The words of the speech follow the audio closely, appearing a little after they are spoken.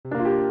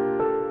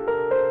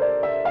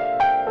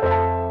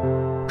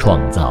创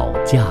造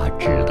价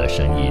值的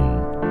声音。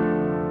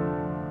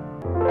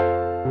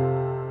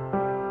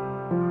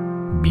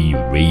Be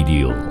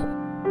Radio。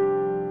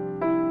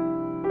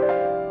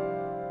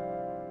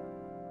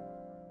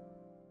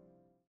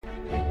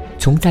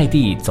从在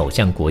地走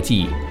向国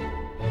际，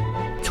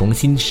从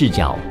新视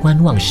角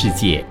观望世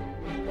界，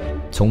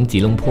从吉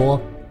隆坡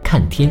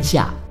看天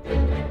下。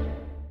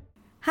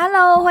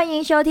Hello， 欢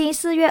迎收听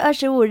4月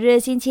25日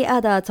星期二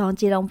的从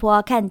吉隆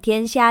坡看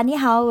天下。你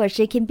好，我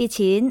是 Kim 碧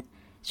琴。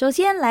首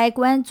先来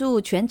关注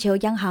全球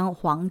央行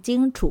黄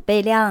金储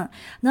备量。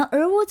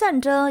俄乌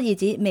战争以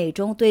及美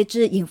中对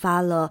峙引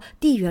发了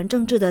地缘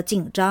政治的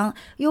紧张，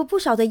有不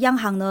少的央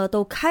行呢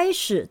都开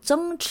始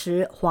增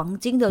持黄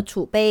金的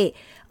储备。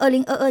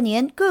2022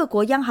年各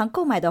国央行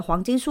购买的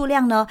黄金数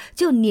量呢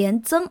就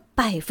年增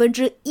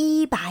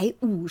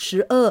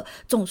152%，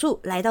总数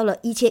来到了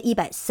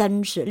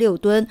1136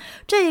吨。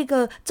这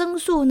个增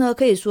速呢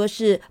可以说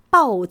是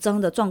暴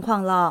增的状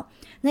况了。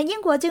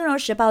英国金融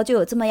时报就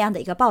有这么样的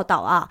一个报道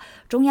啊，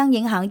中央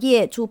银行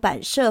业出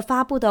版社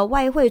发布的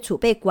外汇储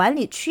备管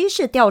理趋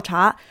势调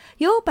查，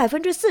有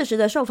 40%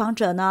 的受访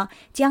者呢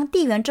将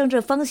地缘政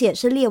治风险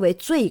是列为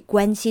最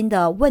关心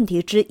的问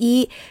题之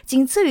一，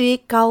仅次于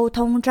高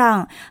通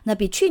胀，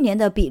比去年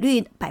的比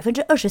率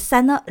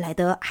 23% 呢来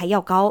得还要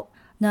高。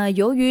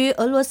由于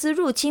俄罗斯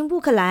入侵乌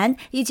克兰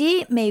以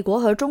及美国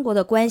和中国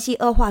的关系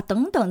恶化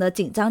等等的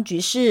紧张局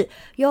势，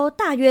有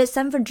大约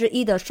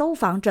1/3的受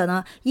访者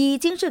呢已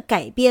经是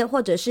改变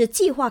或者是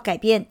计划改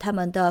变他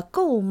们的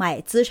购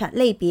买资产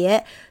类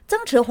别，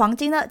增持黄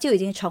金呢就已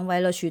经成为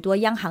了许多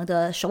央行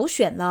的首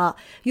选了。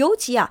尤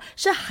其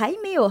是还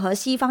没有和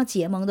西方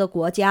结盟的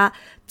国家，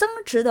增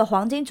持的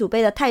黄金储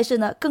备的态势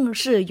呢更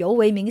是尤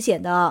为明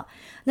显的。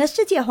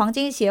世界黄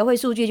金协会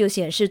数据就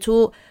显示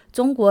出，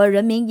中国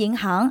人民银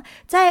行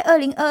在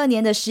2022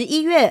年的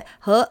11月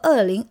和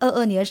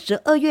2022年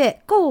12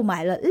月购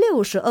买了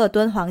62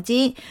吨黄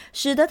金，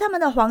使得他们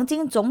的黄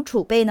金总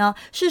储备呢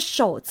是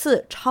首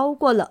次超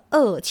过了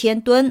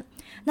2000吨。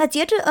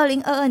截至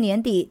2022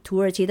年底，土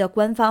耳其的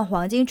官方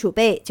黄金储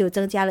备就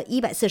增加了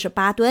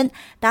148吨，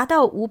达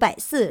到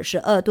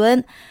542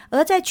吨。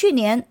而在去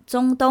年，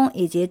中东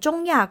以及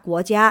中亚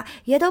国家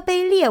也都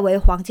被列为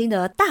黄金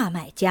的大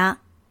买家。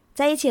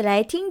再一起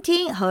来听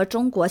听和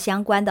中国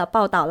相关的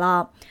报道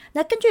了。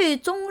根据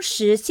中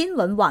时新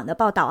闻网的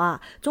报道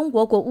中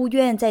国国务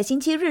院在星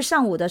期日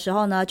上午的时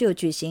候呢，就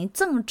举行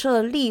政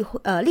策例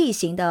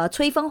行的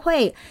吹风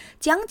会，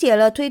讲解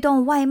了推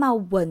动外贸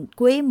稳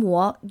规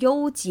模、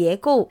优结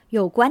构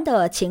有关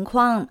的情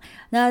况。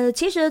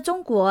其实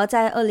中国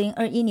在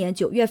2021年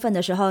9月份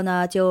的时候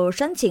呢，就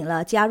申请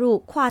了加入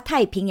跨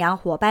太平洋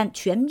伙伴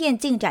全面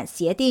进展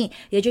协定，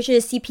也就是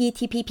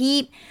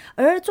CPTPP。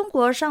而中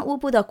国商务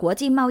部的国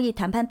际贸易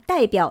谈判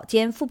代表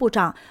兼副部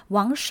长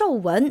王受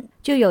文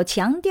就有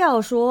强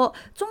调说，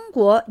中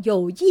国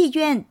有意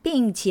愿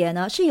并且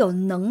呢是有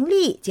能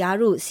力加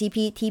入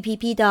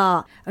CPTPP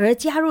的，而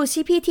加入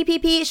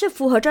CPTPP 是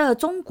符合着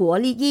中国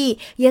利益，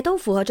也都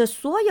符合着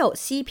所有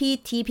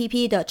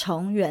CPTPP 的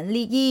成员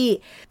利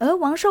益。而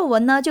王受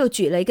文呢就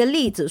举了一个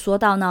例子，说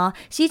到呢，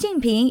习近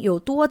平有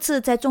多次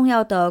在重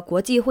要的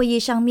国际会议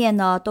上面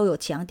呢都有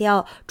强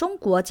调，中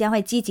国将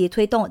会积极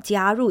推动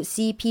加入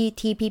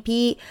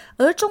CPTPP，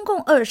 而中共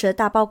20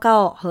大报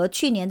告和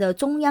去年的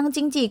中央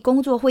经济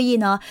工作会议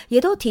呢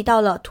也都提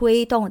到了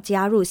推动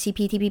加入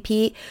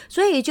CPTPP，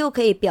 所以就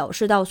可以表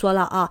示到说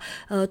了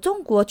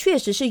中国确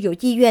实是有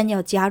意愿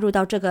要加入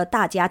到这个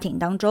大家庭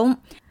当中。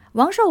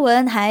王受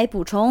文还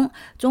补充，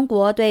中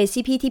国对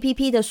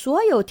CPTPP 的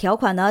所有条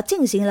款呢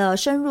进行了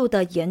深入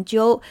的研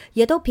究，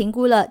也都评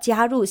估了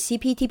加入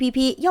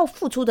CPTPP 要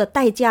付出的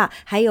代价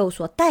还有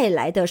所带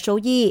来的收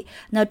益。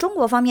中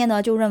国方面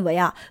呢就认为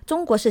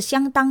中国是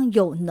相当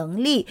有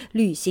能力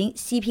履行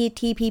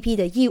CPTPP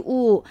的义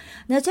务。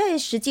在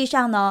实际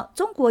上呢，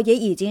中国也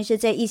已经是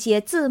在一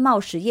些自贸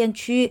实验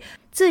区、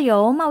自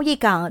由贸易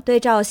港对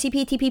照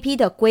CPTPP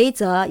的规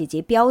则以及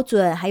标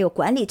准还有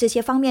管理这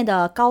些方面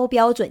的高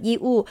标准义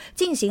务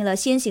进行了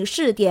先行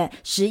试点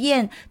实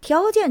验，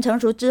条件成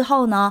熟之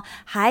后呢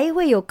还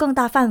会有更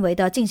大范围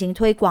的进行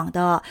推广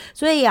的，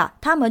所以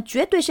他们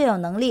绝对是有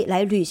能力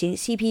来履行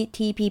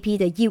CPTPP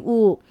的义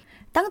务。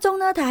当中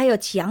呢，他还有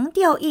强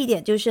调一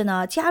点，就是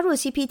呢，加入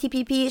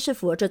CPTPP 是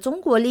符合着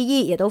中国利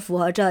益，也都符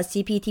合着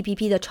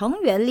CPTPP 的成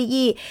员利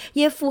益，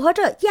也符合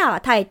着亚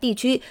太地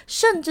区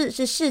甚至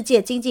是世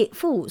界经济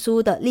复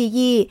苏的利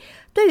益。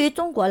对于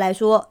中国来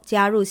说，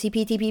加入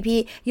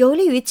CPTPP 有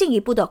利于进一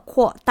步的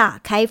扩大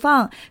开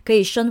放，可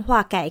以深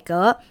化改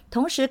革，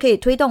同时可以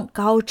推动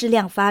高质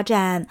量发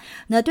展。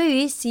对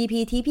于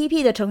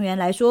CPTPP 的成员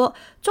来说，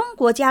中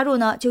国加入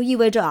呢，就意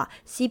味着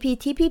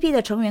CPTPP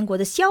的成员国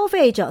的消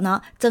费者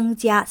呢增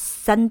加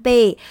3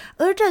倍，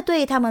而这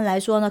对他们来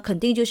说呢，肯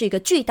定就是一个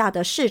巨大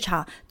的市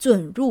场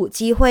准入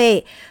机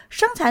会。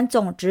生产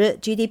总值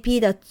GDP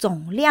的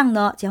总量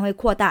呢将会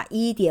扩大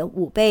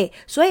 1.5 倍，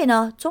所以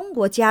呢，中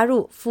国加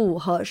入符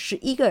合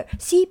11个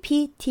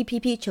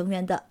CPTPP 成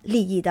员的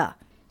利益的。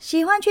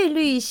喜欢去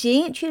旅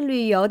行、去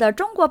旅游的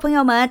中国朋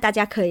友们，大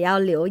家可要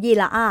留意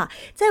了啊！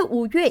在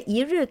5月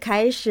1日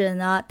开始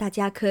呢，大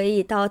家可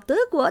以到德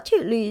国去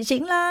旅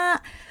行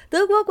啦。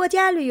德国国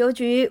家旅游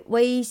局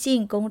微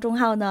信公众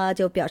号呢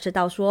就表示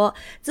到说，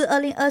自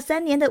2023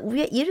年的5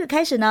月1日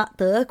开始呢，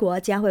德国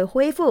将会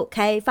恢复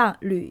开放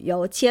旅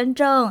游签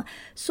证，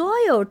所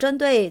有针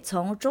对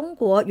从中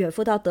国远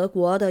赴到德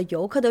国的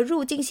游客的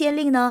入境限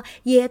令呢，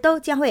也都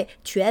将会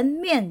全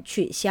面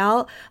取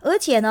消，而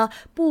且呢，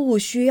不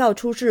需要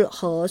出示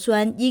核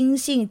酸阴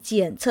性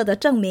检测的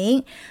证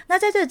明。那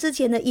在这之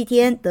前的一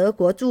天，德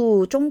国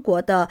驻中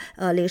国的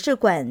领事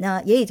馆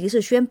呢，也已经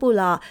是宣布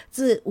了，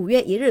自5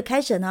月1日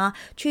开始呢，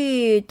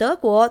去德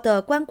国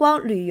的观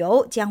光旅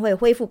游将会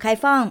恢复开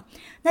放。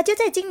那就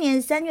在今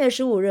年3月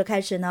15日开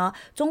始呢，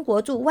中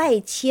国驻外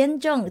签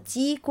证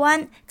机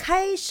关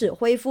开始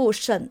恢复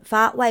审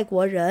发外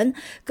国人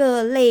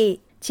各类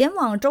前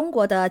往中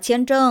国的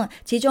签证，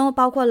其中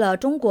包括了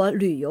中国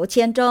旅游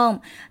签证。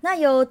那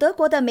有德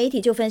国的媒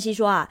体就分析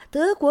说啊，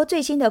德国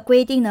最新的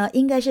规定呢，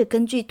应该是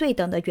根据对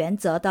等的原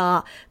则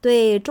的，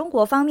对中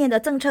国方面的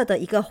政策的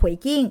一个回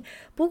应。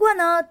不过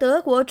呢，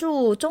德国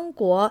驻中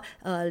国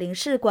领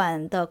事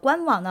馆的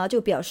官网呢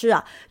就表示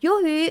啊，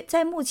由于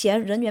在目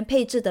前人员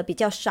配置的比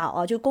较少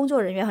啊，就工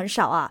作人员很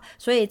少啊，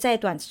所以在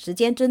短时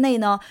间之内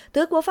呢，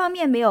德国方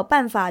面没有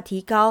办法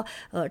提高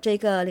这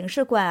个领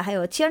事馆还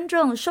有签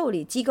证受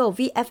理机构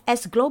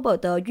VFS Global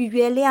的预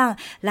约量，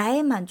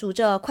来满足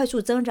这快速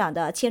增长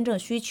的签证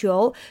需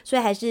求，所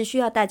以还是需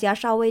要大家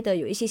稍微的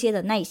有一些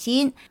的耐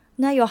心。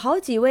那有好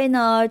几位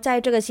呢，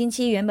在这个星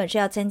期原本是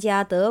要参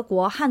加德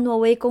国汉诺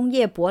威工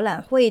业博览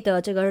会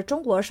的这个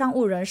中国商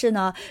务人士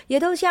呢，也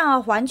都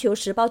向环球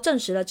时报证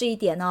实了这一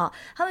点呢。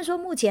他们说，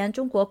目前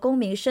中国公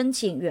民申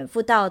请远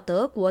赴到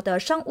德国的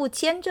商务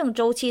签证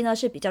周期呢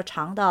是比较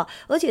长的，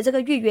而且这个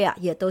预约啊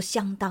也都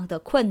相当的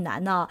困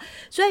难呢。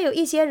所以有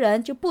一些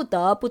人就不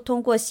得不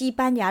通过西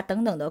班牙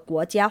等等的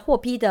国家获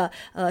批的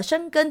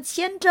申根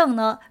签证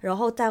呢，然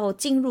后再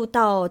进入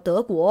到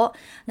德国。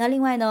那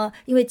另外呢，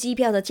因为机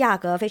票的价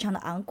格非常的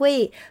昂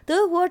贵，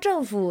德国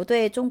政府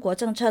对中国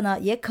政策呢，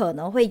也可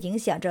能会影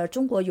响着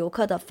中国游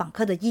客的访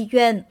客的意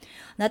愿。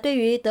那对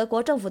于德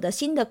国政府的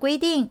新的规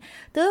定，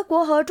德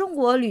国和中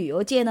国旅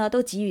游界呢，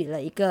都给予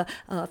了一个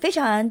非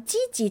常积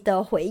极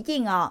的回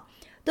应啊。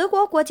德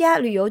国国家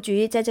旅游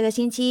局在这个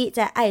星期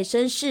在艾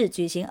森市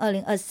举行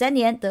2023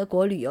年德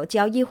国旅游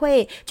交易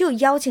会，就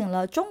邀请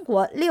了中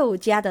国6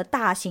家的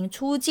大型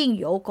出境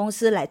游公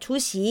司来出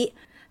席。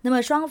那么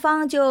双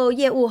方就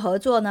业务合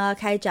作呢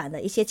开展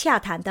了一些洽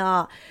谈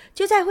的。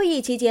就在会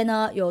议期间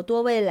呢，有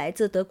多位来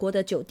自德国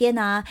的酒店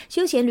啊、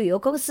休闲旅游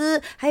公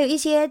司，还有一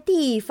些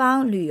地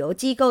方旅游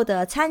机构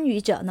的参与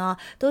者呢，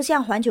都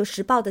向环球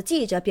时报的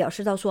记者表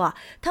示到说啊，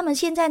他们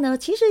现在呢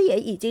其实也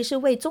已经是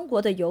为中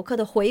国的游客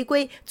的回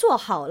归做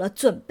好了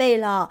准备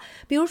了。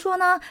比如说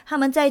呢，他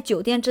们在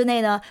酒店之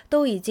内呢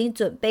都已经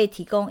准备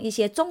提供一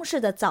些中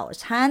式的早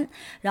餐，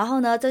然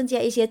后呢增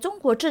加一些中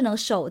国智能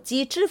手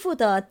机支付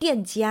的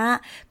店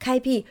家，开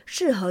辟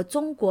适合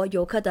中国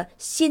游客的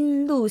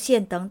新路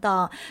线等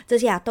等，这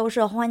些都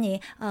是欢迎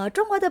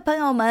中国的朋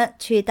友们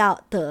去到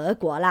德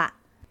国啦。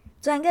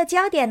转个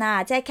焦点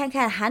啊，再看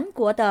看韩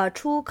国的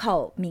出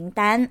口名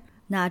单。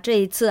那这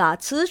一次啊，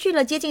持续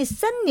了接近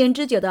3年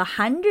之久的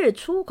韩日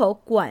出口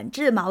管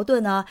制矛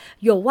盾呢，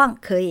有望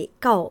可以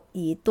告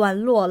一段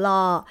落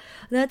了。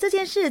那这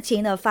件事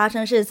情的发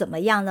生是怎么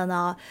样的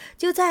呢？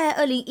就在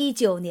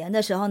2019年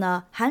的时候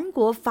呢，韩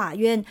国法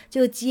院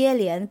就接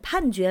连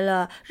判决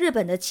了日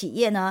本的企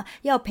业呢，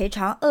要赔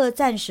偿2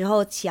战时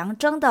候强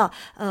征的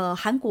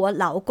韩国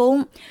劳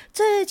工。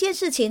这件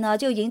事情呢，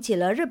就引起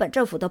了日本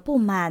政府的不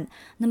满。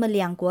那么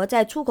两国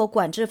在出口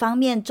管制方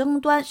面争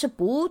端是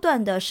不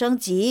断的升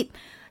级。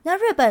那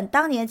日本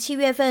当年7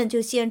月份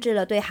就限制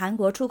了对韩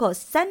国出口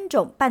3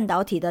种半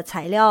导体的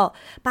材料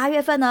，8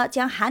月份呢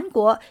将韩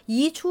国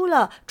移出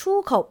了出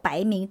口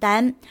白名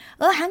单，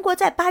而韩国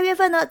在8月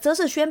份呢则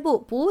是宣布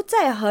不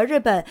再和日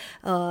本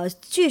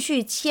继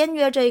续签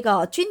约这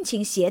个军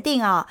情协定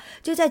啊，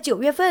就在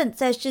9月份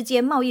在世界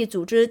贸易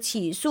组织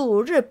起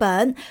诉日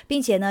本，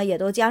并且呢也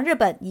都将日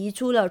本移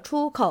出了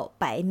出口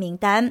白名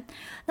单。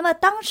那么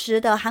当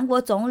时的韩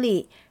国总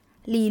理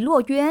李洛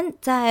渊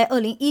在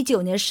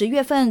2019年10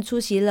月份出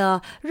席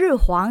了日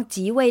皇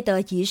即位的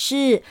仪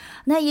式，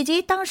那以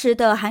及当时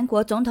的韩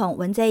国总统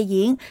文在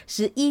寅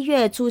11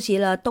月出席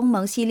了东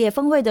盟系列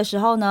峰会的时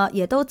候呢，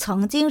也都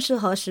曾经是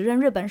和时任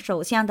日本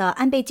首相的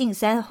安倍晋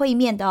三会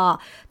面的。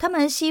他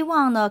们希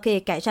望呢可以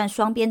改善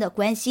双边的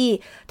关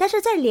系，但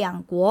是在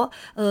两国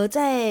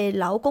在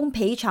劳工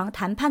赔偿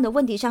谈判的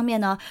问题上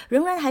面呢，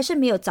仍然还是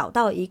没有找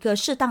到一个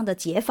适当的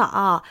解法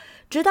啊。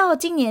直到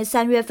今年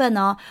3月份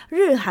呢，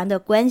日韩的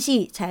关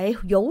系才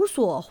有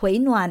所回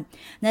暖。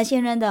那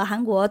现任的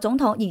韩国总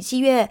统尹锡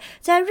悦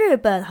在日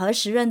本和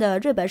时任的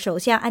日本首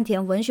相岸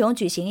田文雄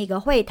举行一个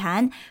会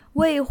谈，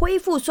为恢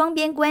复双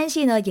边关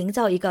系呢营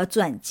造一个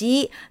转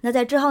机。那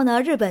在之后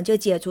呢，日本就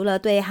解除了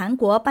对韩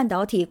国半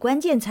导体关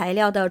键材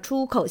料的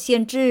出口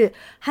限制，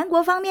韩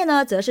国方面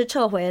呢则是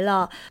撤回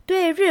了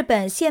对日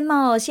本限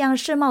贸向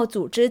世贸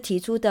组织提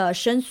出的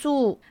申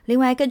诉。另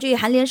外根据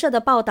韩联社的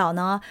报道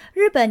呢，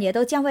日本也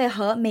都将会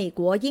和美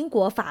国、英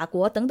国、法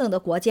国等等的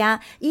国家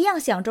一样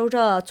享受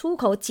着出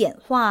口简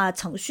化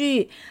程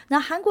序。那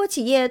韩国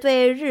企业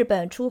对日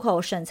本出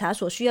口审查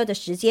所需要的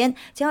时间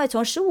将会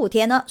从15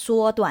天呢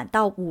缩短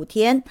到5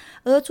天，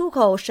而出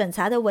口审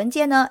查的文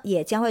件呢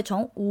也将会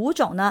从5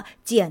种呢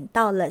减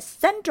到了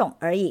3种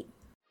而已。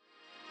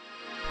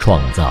创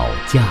造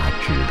价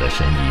值的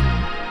声音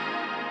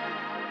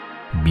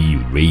 ，Be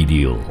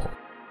Radio。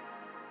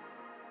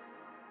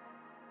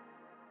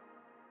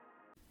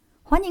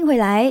欢迎回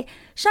来。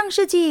上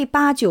世纪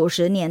80、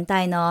90年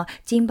代呢，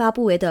津巴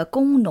布韦的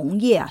工农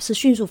业是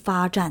迅速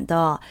发展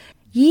的，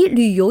以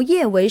旅游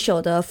业为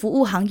首的服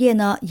务行业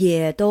呢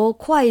也都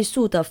快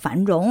速的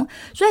繁荣，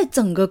所以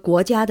整个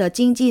国家的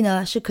经济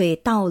呢是可以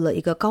到了一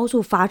个高速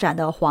发展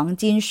的黄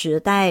金时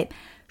代。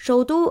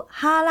首都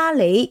哈拉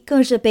雷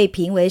更是被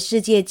评为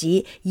世界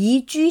级宜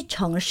居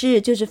城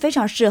市，就是非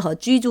常适合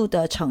居住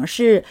的城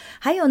市，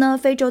还有呢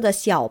非洲的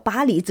小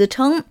巴黎之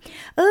称。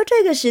而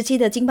这个时期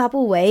的津巴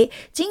布韦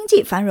经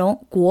济繁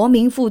荣，国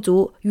民富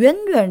足，远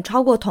远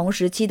超过同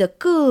时期的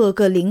各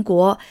个邻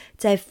国，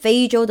在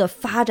非洲的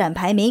发展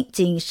排名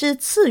仅是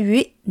次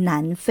于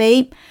南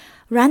非。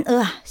然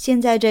而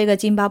现在这个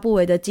津巴布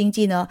韦的经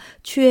济呢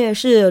却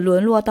是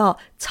沦落到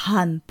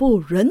惨不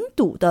忍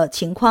睹的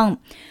情况。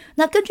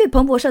那根据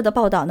彭博社的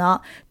报道呢，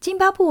津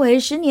巴布韦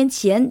10年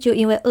前就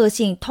因为恶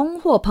性通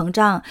货膨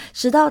胀，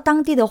使到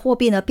当地的货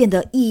币呢变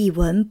得一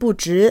文不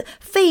值，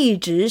废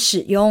止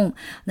使用。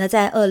那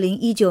在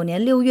2019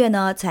年6月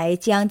呢，才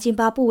将津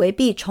巴布韦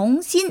币重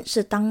新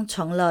是当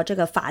成了这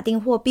个法定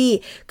货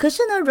币，可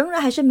是呢，仍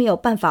然还是没有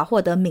办法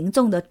获得民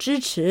众的支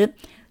持。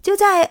就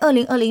在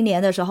2020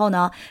年的时候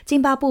呢，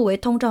津巴布韦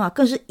通胀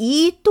更是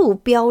一度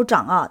飙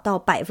涨到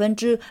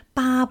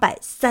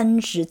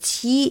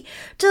837%，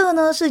这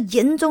呢是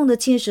严重的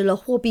侵蚀了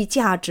货币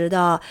价值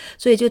的，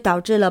所以就导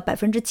致了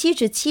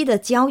77%的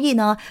交易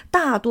呢，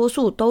大多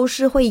数都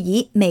是会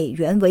以美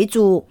元为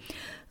主。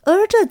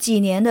而这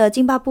几年的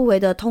津巴布韦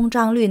的通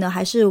胀率呢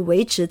还是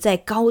维持在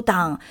高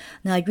档。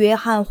那约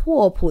翰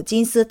霍普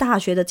金斯大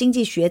学的经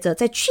济学者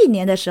在去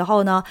年的时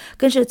候呢，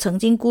更是曾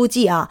经估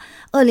计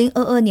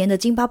2022年的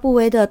津巴布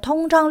韦的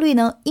通胀率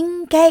呢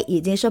应该已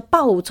经是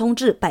暴冲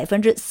至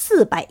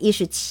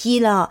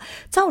417%了，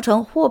造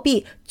成货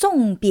币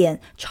重贬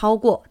超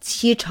过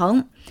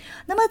70%。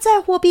那么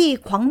在货币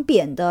狂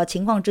贬的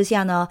情况之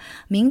下呢，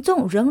民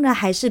众仍然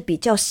还是比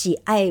较喜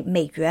爱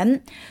美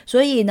元，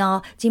所以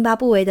呢，津巴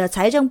布韦的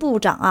财政部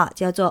长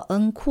叫做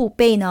恩库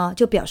贝呢，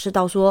就表示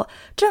到说，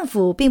政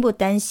府并不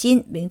担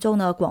心民众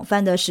呢广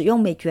泛的使用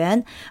美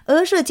元，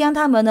而是将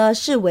他们呢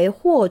视为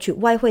获取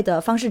外汇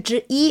的方式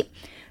之一。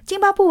津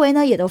巴布韦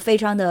呢也都非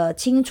常的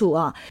清楚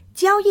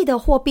交易的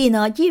货币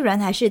呢依然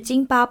还是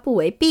津巴布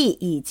韦币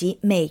以及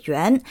美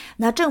元。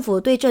那政府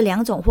对这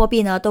2种货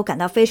币呢都感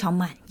到非常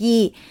满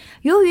意。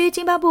由于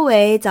津巴布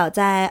韦早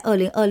在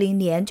2020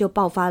年就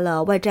爆发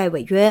了外债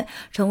违约，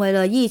成为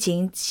了疫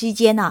情期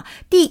间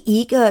第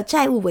一个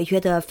债务违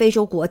约的非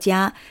洲国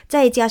家，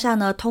再加上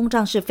呢通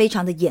胀是非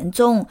常的严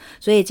重，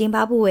所以津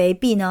巴布韦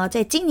币呢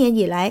在今年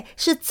以来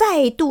是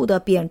再度的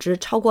贬值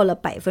超过了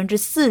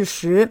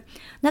40%。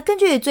那根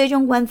据追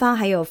踪官方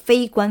还有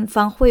非官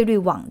方汇率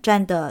网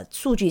站的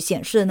数据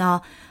显示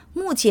呢，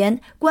目前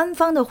官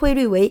方的汇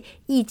率为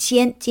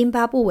1000津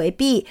巴布韦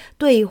币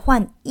兑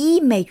换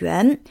1美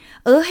元，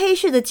而黑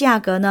市的价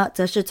格呢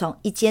则是从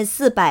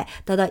1400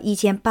到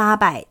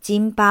1800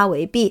津巴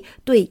韦币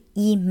兑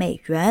1美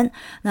元。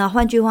那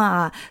换句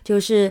话就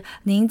是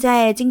您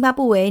在津巴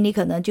布韦你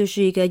可能就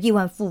是一个亿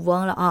万富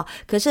翁了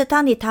可是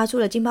当你踏出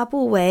了津巴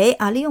布韦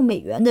利用美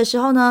元的时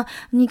候呢，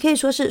你可以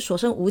说是所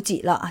剩无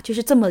几了就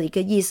是这么一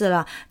个意思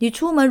了。你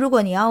出门如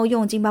果你要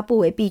用津巴布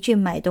韦币去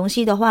买东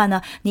西的话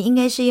呢，你应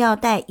该是要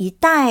带1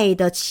袋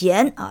的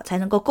钱才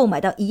能够购买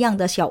到一样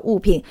的小物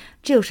品，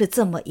就是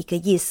这么一个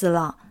意思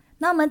了。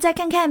那我们再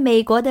看看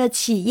美国的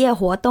企业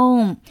活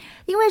动，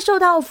因为受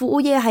到服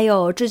务业还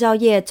有制造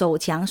业走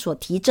强所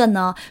提振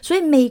呢，所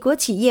以美国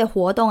企业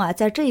活动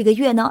在这一个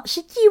月呢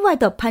是意外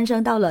的攀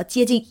升到了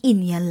接近1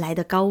年来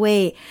的高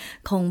位，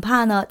恐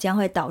怕呢将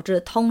会导致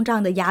通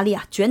胀的压力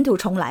卷土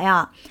重来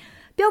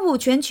标普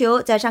全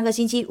球在上个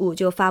星期五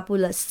就发布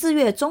了4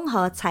月综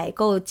合采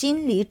购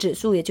经理指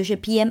数，也就是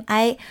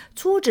PMI，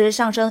 初值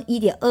上升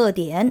 1.2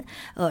 点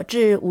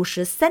至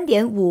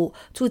 53.5，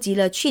 触及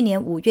了去年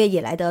5月以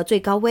来的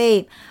最高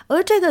位。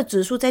而这个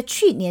指数在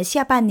去年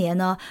下半年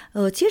呢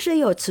其实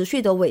有持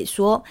续的萎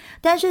缩，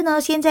但是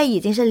呢现在已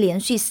经是连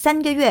续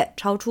3个月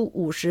超出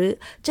50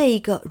这一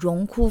个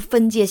荣枯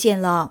分界线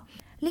了。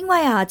另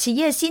外企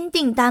业新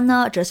订单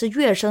呢则是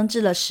跃升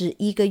至了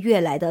11个月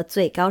来的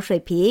最高水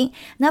平。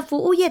那服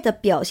务业的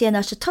表现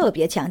呢是特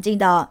别强劲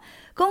的。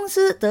公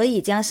司得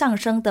以将上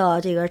升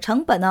的这个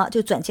成本呢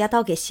就转嫁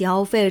到给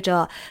消费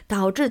者，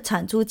导致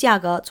产出价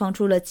格创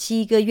出了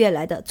7个月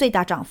来的最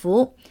大涨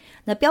幅。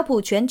那标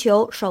普全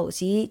球首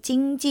席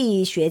经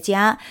济学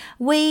家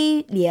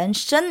威廉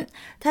森，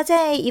他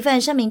在一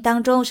份声明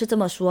当中是这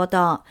么说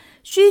的：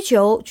需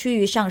求趋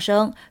于上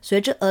升，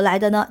随之而来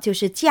的呢就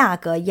是价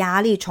格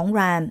压力重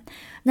软。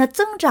那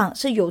增长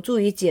是有助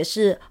于解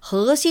释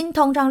核心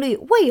通胀率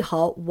为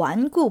何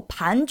顽固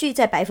盘踞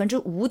在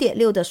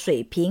 5.6% 的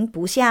水平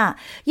不下，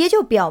也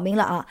就表明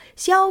了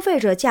消费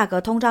者价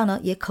格通胀呢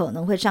也可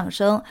能会上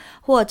升，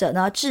或者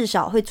呢至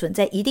少会存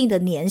在一定的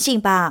粘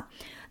性吧。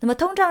那么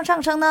通胀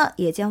上升呢，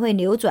也将会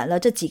扭转了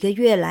这几个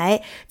月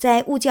来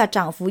在物价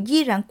涨幅依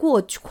然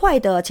过快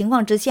的情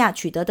况之下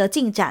取得的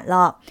进展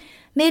了。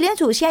美联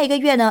储下一个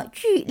月呢，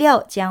预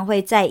料将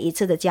会再一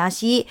次的加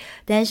息，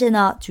但是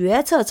呢，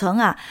决策层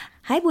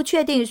还不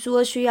确定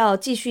说需要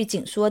继续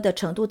紧缩的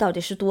程度到底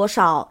是多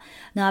少。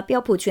那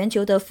标普全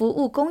球的服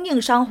务供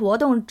应商活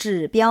动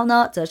指标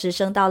呢，则是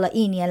升到了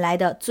1年来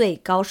的最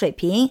高水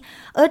平，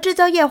而制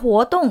造业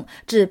活动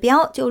指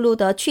标就录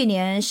得去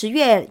年10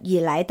月以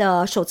来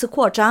的首次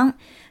扩张。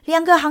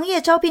两个行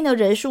业招聘的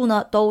人数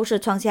呢，都是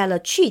创下了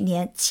去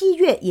年7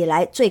月以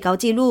来最高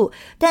纪录。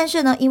但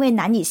是呢，因为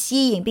难以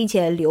吸引并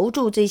且留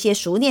住这些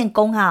熟练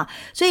工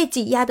所以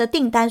挤压的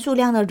订单数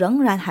量呢，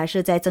仍然还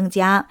是在增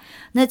加。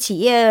那企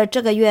业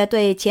这个月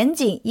对前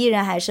景依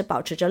然还是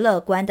保持着乐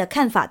观的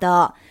看法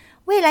的。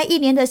未来1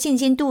年的信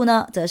心度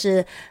呢，则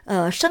是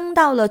升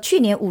到了去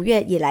年5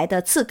月以来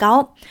的次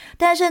高。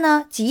但是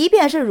呢，即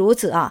便是如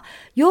此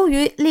由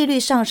于利率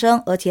上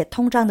升，而且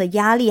通胀的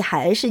压力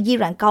还是依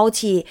然高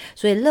企，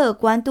所以乐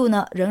观度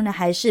呢，仍然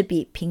还是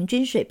比平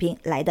均水平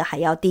来的还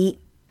要低。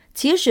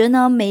其实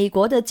呢，美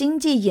国的经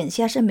济眼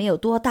下是没有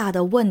多大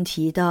的问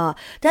题的，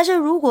但是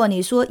如果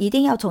你说一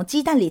定要从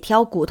鸡蛋里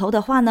挑骨头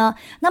的话呢，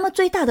那么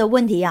最大的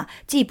问题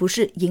既不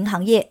是银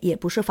行业，也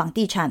不是房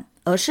地产，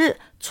而是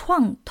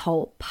创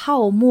投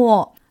泡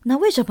沫。那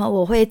为什么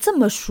我会这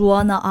么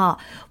说呢？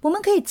我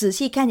们可以仔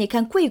细看一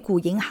看硅谷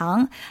银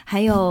行，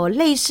还有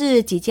类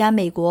似几家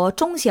美国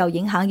中小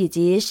银行以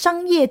及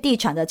商业地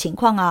产的情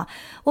况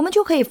我们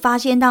就可以发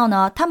现到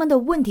呢，他们的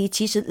问题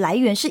其实来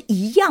源是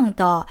一样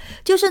的，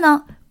就是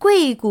呢，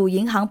硅谷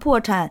银行破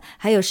产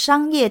还有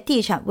商业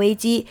地产危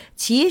机，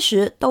其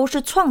实都是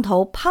创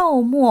投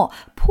泡沫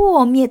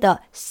破灭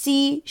的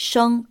牺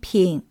牲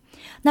品。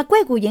那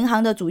硅谷银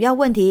行的主要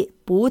问题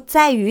不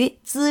在于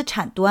资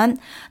产端，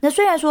那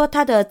虽然说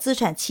它的资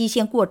产期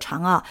限过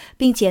长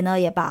并且呢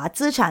也把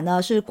资产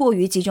呢是过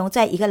于集中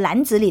在一个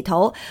篮子里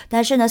头，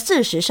但是呢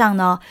事实上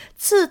呢，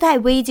次贷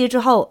危机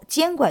之后，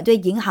监管对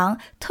银行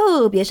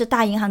特别是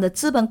大银行的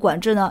资本管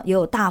制呢也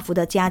有大幅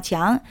的加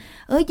强，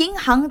而银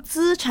行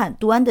资产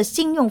端的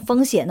信用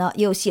风险呢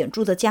也有显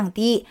著的降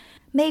低。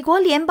美国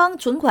联邦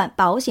存款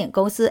保险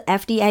公司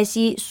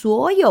FDIC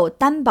所有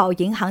担保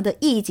银行的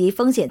一级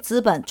风险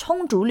资本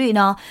充足率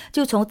呢，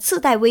就从次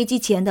贷危机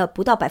前的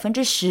不到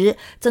 10%，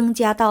 增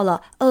加到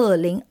了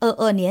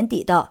2022年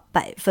底的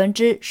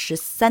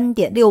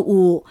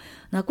 13.65%。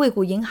那硅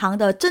谷银行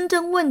的真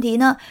正问题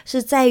呢，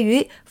是在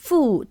于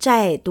负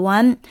债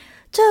端。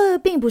这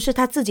并不是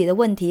他自己的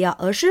问题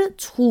而是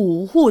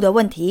储户的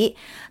问题。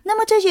那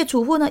么这些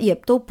储户呢，也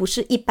都不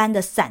是一般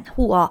的散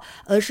户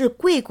而是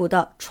硅谷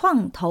的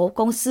创投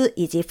公司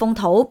以及风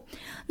投。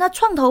那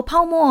创投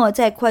泡沫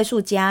在快速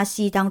加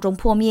息当中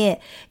破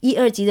灭，1、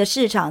2级的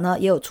市场呢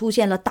也有出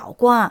现了倒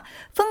挂，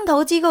风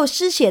投机构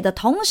失血的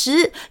同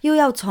时，又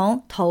要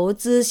从投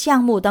资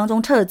项目当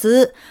中撤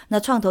资，那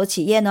创投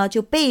企业呢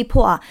就被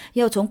迫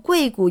要从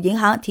硅谷银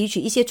行提取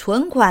一些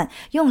存款，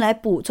用来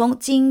补充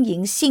经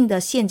营性的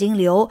现金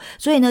流，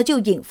所以呢就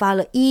引发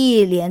了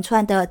一连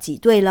串的挤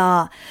兑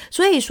了。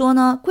所以说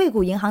呢，硅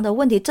谷银行的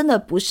问题真的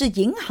不是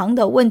银行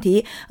的问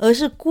题，而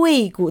是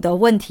硅谷的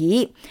问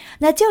题。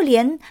那就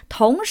连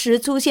同时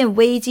出现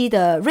危机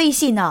的瑞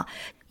信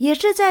也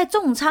是在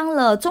重仓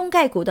了中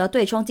概股的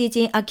对冲基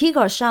金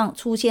Akiga 上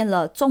出现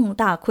了重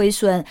大亏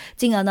损，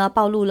进而呢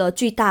暴露了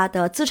巨大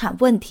的资产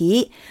问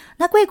题。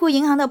那硅谷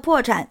银行的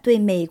破产对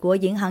美国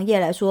银行业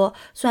来说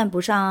算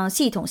不上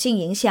系统性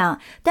影响，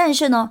但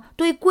是呢，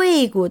对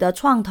硅谷的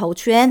创投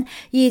圈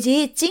以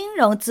及金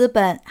融资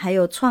本还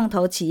有创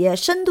投企业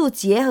深度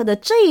结合的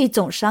这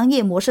种商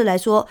业模式来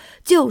说，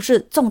就是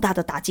重大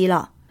的打击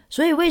了。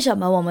所以为什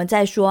么我们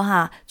在说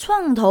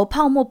创投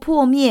泡沫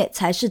破灭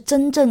才是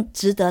真正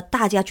值得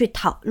大家去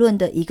讨论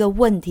的一个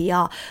问题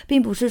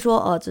并不是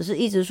说只是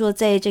一直说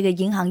在这个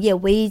银行业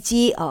危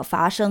机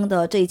发生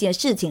的这一件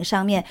事情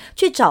上面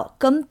去找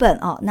根本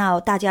那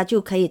大家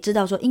就可以知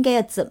道说应该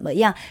要怎么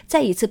样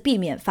再一次避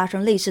免发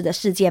生类似的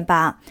事件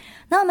吧。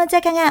那我们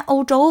再看看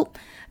欧洲，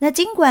那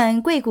尽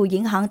管硅谷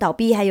银行倒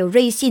闭还有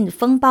瑞信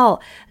风暴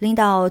令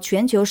到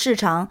全球市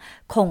场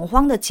恐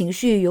慌的情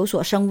绪有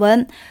所升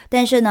温，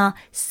但是呢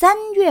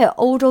3月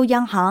欧洲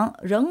央行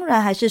仍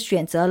然还是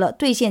选择了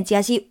兑现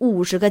加息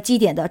50个基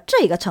点的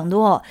这个承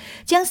诺，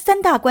将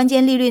3大关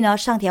键利率呢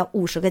上调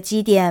50个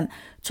基点，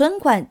存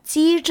款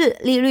机制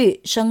利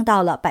率升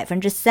到了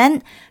 3%，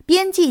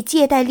 边际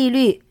借贷利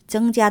率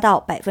增加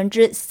到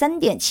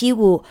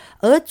 3.75%，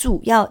 而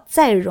主要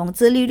再融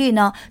资利率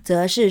呢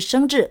则是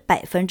升至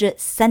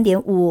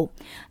 3.5%。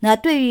 那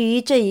对于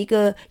这一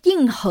个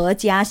硬核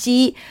加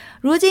息，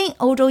如今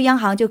欧洲央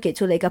行就给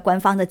出了一个官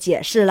方的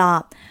解释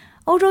了。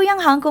欧洲央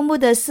行公布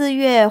的4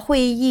月会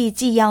议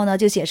纪要呢，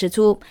就显示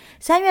出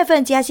3月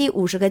份加息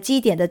50个基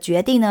点的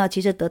决定呢，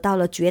其实得到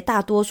了绝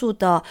大多数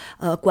的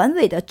管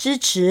委的支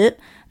持。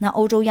那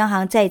欧洲央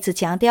行再次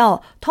强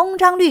调，通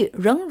胀率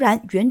仍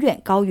然远远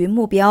高于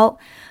目标。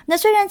那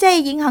虽然在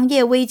银行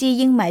业危机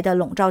阴霾的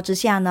笼罩之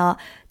下呢，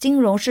金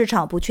融市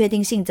场不确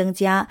定性增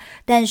加，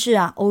但是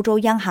欧洲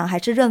央行还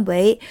是认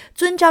为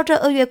遵照这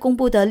2月公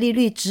布的利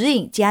率指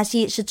引，加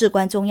息是至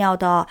关重要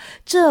的，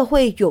这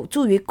会有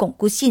助于巩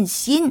固信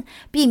心，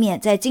避免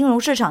在金融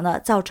市场呢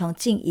造成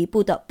进一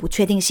步的不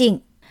确定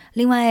性。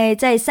另外，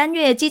在3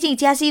月激进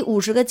加息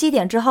50个基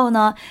点之后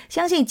呢，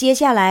相信接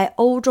下来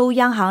欧洲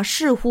央行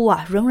似乎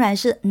仍然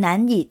是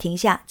难以停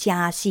下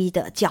加息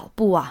的脚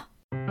步啊。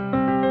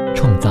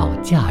创造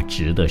价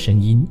值的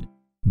声音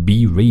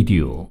B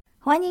Radio，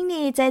 欢迎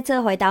你再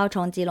次回到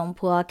从吉隆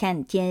坡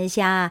看天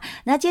下。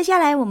那接下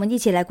来我们一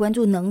起来关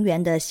注能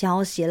源的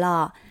消息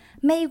了。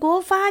美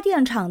国发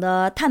电厂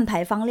的碳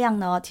排放量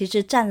呢，其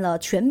实占了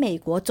全美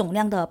国总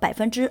量的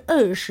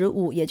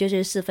 25%， 也就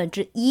是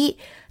1/4。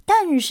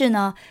但是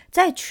呢，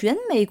在全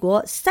美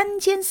国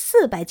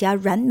3400家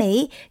燃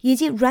煤以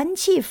及燃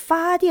气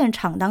发电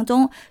厂当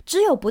中，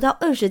只有不到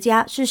20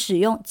家是使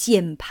用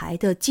减排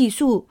的技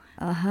术。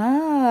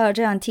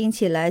这样听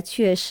起来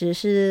确实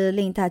是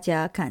令大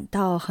家感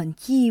到很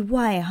意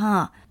外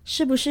哈，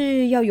是不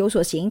是要有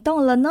所行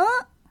动了呢？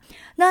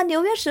那《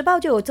纽约时报》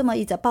就有这么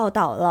一则报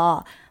道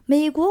了，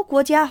美国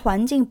国家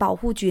环境保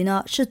护局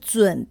呢是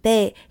准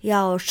备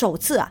要首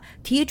次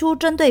提出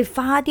针对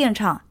发电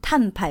厂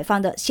碳排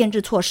放的限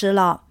制措施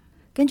了。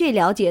根据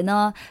了解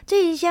呢，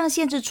这一项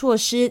限制措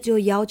施就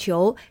要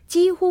求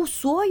几乎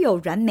所有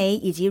燃煤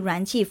以及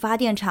燃气发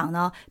电厂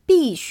呢，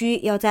必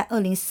须要在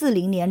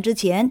2040年之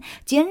前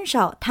减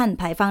少碳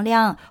排放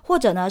量，或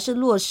者呢是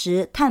落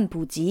实碳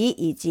捕集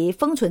以及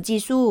封存技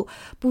术，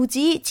捕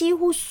集几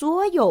乎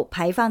所有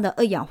排放的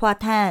二氧化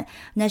碳，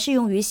那适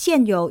用于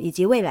现有以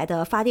及未来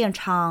的发电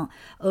厂。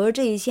而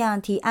这一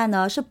项提案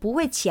呢，是不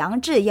会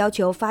强制要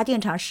求发电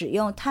厂使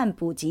用碳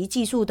捕集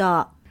技术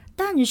的。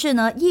但是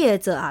呢，业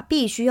者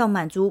必须要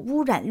满足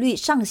污染率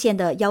上限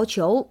的要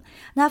求。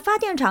那发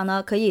电厂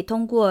呢，可以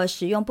通过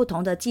使用不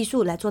同的技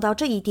术来做到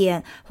这一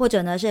点，或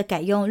者呢是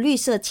改用绿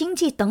色氢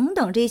气等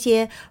等这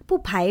些不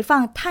排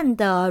放碳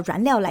的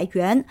燃料来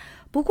源。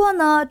不过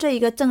呢，这一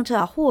个政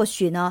策或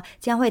许呢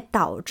将会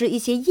导致一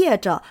些业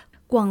者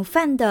广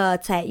泛的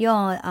采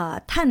用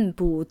碳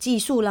捕技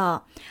术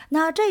了。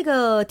那这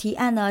个提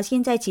案呢，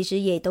现在其实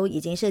也都已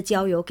经是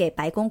交由给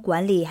白宫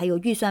管理还有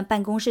预算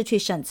办公室去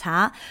审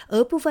查，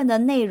而部分的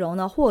内容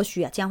呢，或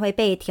许将会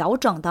被调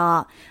整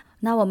的。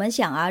那我们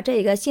想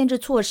这个限制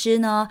措施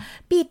呢，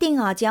必定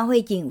将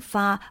会引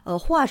发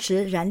化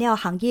石燃料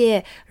行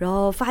业，然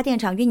后发电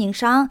厂运营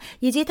商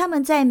以及他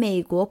们在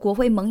美国国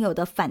会盟友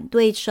的反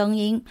对声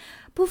音。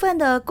部分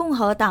的共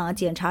和党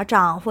检察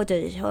长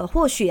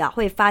或许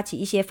会发起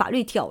一些法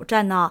律挑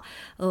战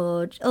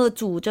遏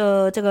阻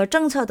这个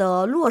政策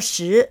的落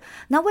实。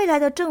那未来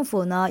的政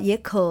府呢，也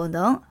可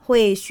能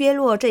会削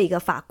弱这一个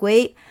法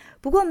规。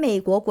不过美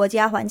国国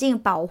家环境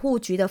保护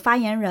局的发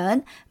言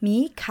人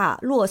米卡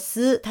洛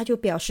斯他就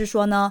表示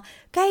说呢，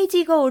该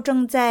机构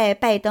正在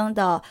拜登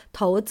的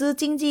投资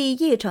经济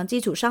议程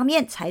基础上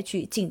面采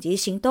取紧急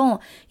行动，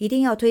一定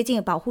要推进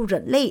保护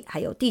人类还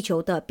有地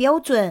球的标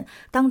准，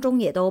当中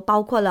也都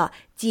包括了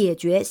解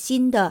决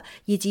新的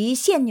以及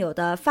现有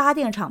的发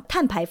电厂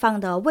碳排放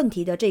的问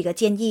题的这个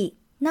建议。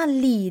那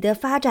锂的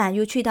发展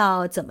又去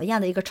到怎么样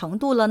的一个程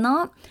度了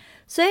呢？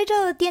随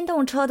着电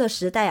动车的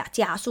时代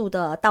加速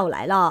的到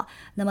来了，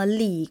那么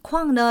锂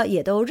矿呢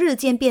也都日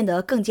渐变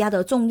得更加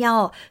的重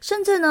要，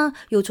甚至呢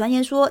有传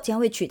言说将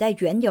会取代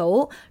原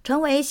油，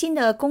成为新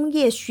的工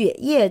业血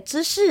液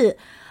之势。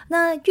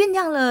那酝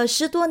酿了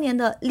10多年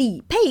的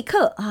锂配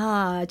克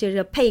就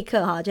是配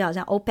克就好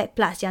像 OPEC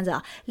Plus 这样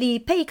子锂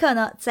配克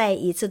呢再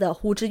一次的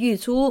呼之欲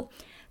出。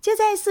就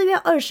在4月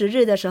20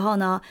日的时候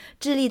呢，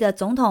智利的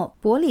总统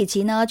博里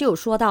奇呢就有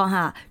说到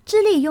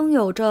智利拥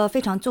有着非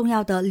常重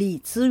要的锂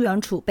资源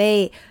储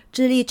备。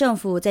智利政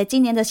府在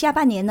今年的下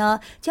半年呢，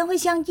将会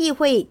向议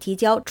会提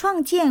交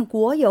创建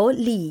国有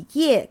锂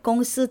业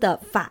公司的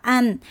法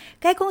案。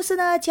该公司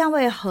呢，将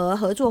会和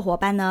合作伙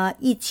伴呢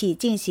一起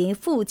进行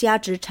附加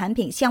值产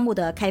品项目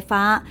的开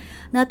发。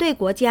那对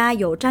国家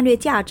有战略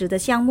价值的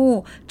项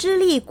目，智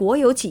利国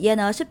有企业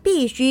呢是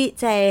必须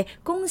在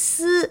公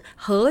司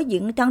合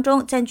营当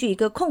中占据一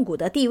个控股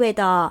的地位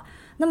的。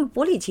那么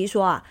博里奇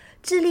说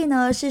智利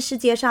呢是世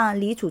界上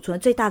锂储存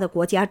最大的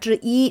国家之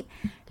一。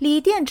锂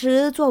电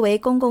池作为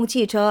公共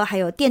汽车还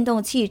有电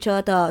动汽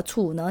车的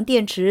储能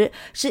电池，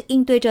是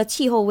应对着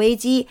气候危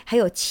机还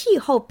有气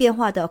候变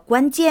化的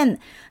关键。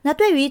那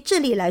对于智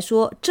利来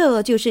说，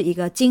这就是一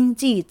个经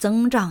济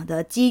增长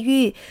的机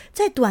遇，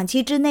在短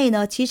期之内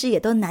呢，其实也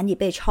都难以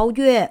被超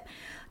越。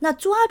那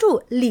抓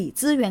住锂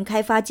资源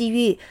开发机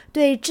遇，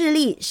对智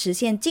利实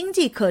现经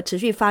济可持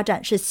续发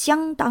展是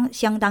相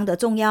当的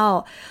重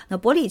要。那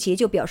伯里奇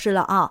就表示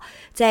了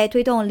在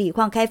推动锂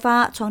矿开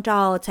发、创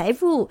造财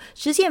富、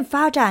实现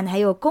发展还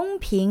有公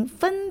平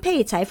分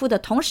配财富的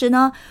同时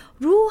呢，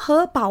如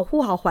何保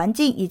护好环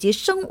境以及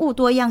生物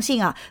多样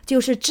性就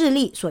是智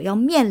利所要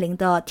面临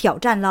的挑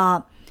战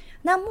了。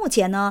那目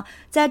前呢，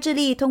在智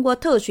利通过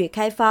特许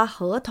开发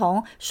合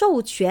同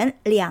授权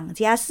2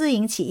家私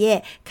营企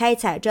业开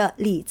采着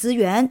锂资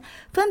源，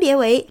分别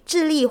为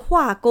智利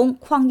化工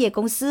矿业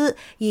公司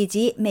以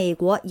及美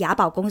国雅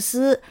宝公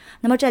司。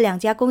那么这2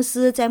家公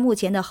司在目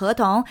前的合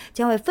同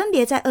将会分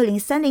别在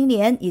2030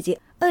年以及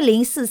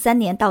2043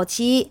年到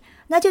期。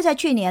那就在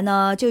去年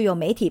呢，就有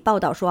媒体报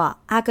道说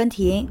阿根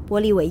廷、玻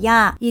利维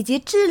亚以及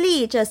智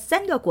利这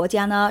3个国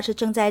家呢，是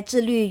正在致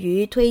力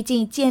于推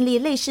进建立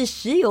类似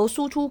石油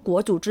输出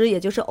国组织，也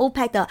就是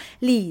OPEC 的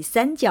锂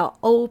三角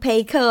欧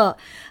佩克。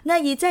那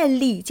以在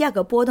锂价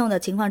格波动的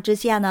情况之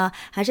下呢，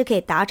还是可以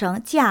达成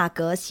价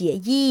格协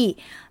议。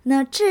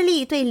那智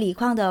利对锂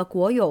矿的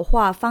国有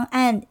化方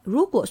案，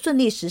如果顺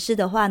利实施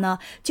的话呢，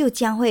就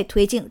将会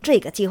推进这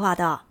个计划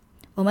的。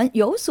我们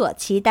有所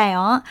期待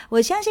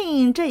我相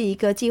信这一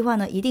个计划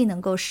呢一定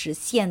能够实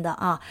现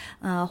的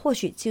或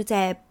许就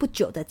在不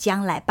久的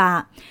将来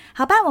吧。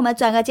好吧，我们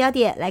转个焦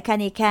点来看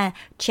一看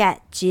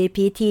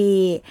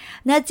ChatGPT。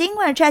 那尽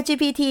管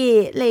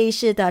ChatGPT 类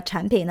似的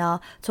产品呢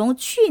从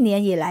去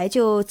年以来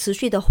就持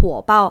续的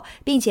火爆，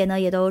并且呢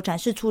也都展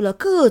示出了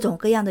各种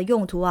各样的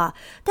用途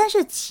但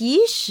是其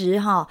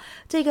实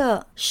这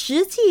个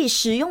实际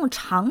使用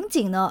场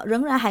景呢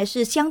仍然还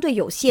是相对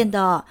有限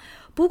的。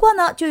不过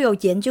呢，就有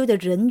研究的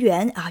人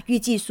员预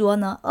计说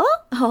呢，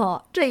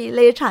这一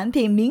类产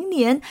品明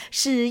年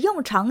使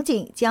用场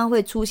景将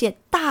会出现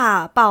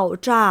大爆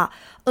炸，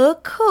而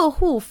客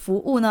户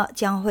服务呢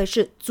将会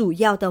是主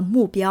要的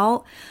目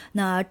标。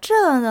那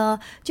这呢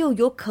就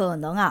有可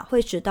能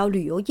会使到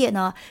旅游业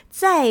呢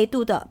再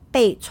度的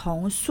被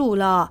重塑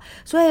了。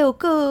所以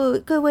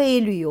各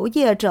位旅游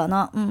业者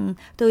呢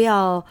都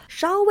要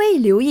稍微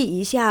留意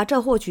一下，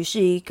这或许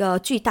是一个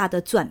巨大的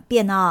转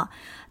变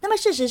那么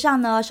事实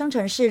上呢，生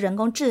成式人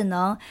工智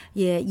能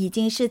也已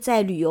经是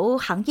在旅游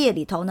行业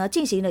里头呢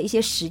进行了一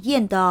些实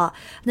验的。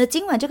那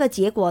尽管这个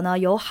结果呢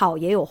有好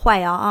也有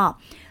坏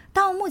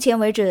到目前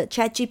为止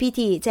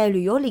ChatGPT 在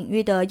旅游领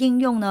域的应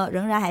用呢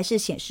仍然还是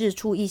显示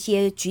出一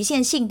些局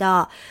限性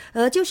的，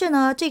就是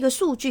呢这个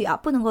数据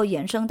不能够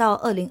延伸到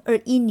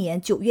2021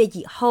年9月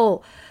以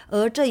后，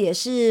而这也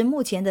是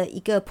目前的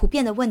一个普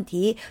遍的问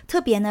题，特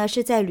别呢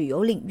是在旅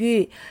游领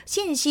域，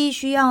信息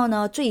需要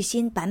呢最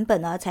新版本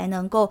呢才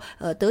能够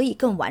得以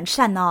更完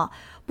善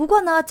不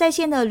过呢，在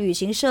线的旅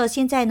行社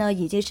现在呢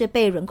已经是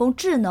被人工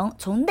智能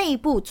从内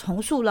部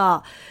重塑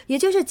了，也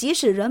就是即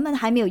使人们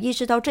还没有意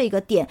识到这个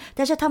点，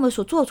但是他们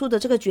所做出的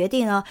这个决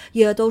定呢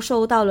也都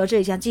受到了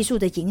这项技术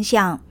的影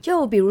响。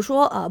就比如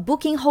说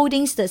Booking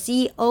Holdings 的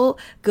CEO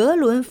格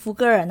伦福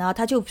格尔呢，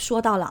他就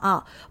说到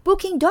了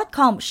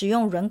Booking.com 使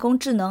用人工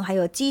智能还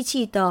有机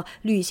器的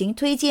旅行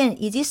推荐，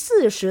以及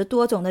40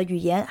多种的语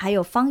言还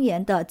有方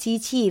言的机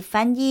器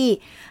翻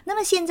译。那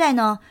么现在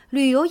呢，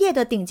旅游业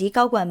的顶级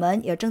高管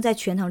们也正在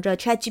权衡着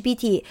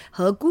ChatGPT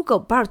和 Google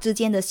Bard 之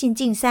间的新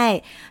竞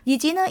赛，以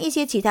及呢一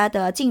些其他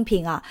的竞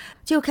品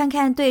就看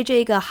看对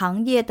这个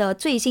行业的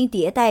最新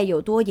迭代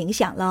有多影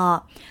响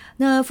了。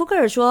那福格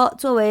尔说，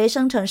作为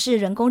生成式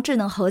人工智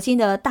能核心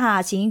的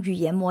大型语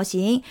言模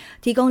型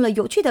提供了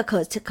有趣的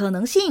可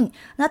能性，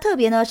那特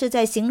别呢是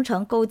在形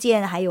成构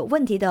建还有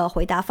问题的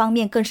回答方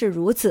面更是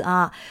如此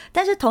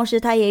但是同时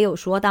他也有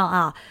说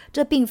到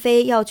这并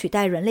非要取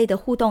代人类的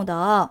互动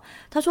的。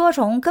他说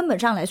从根本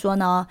上来说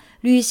呢，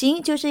旅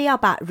行就是要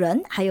把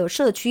人还有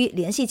社区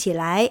联系起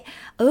来，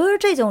而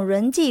这种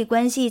人际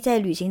关系在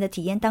旅行的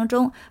体验当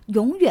中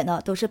永远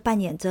呢都是扮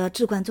演着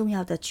至关重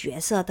要的角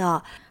色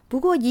的。不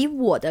过以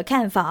我的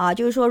看法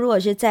就是说，如果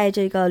是在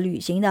这个旅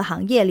行的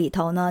行业里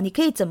头呢，你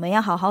可以怎么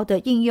样好好的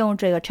应用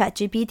这个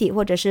ChatGPT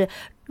或者是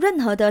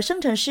任何的生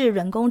成式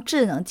人工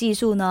智能技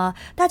术呢？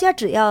大家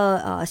只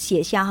要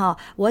写下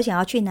我想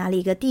要去哪里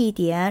一个地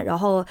点，然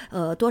后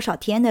多少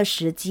天的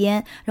时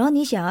间，然后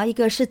你想要一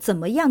个是怎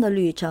么样的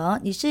旅程？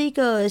你是一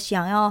个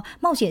想要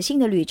冒险性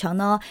的旅程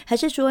呢，还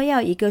是说要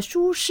一个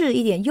舒适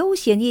一点、悠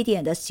闲一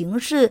点的形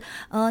式？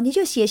你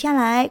就写下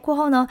来过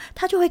后呢，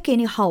它就会给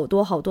你好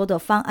多好多的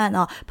方案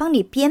帮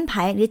你编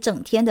排你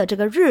整天的这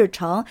个日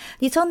程。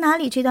你从哪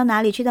里去到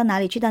哪里，去到哪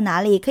里，去到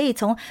哪里，可以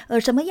从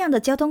什么样的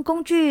交通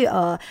工具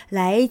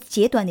来来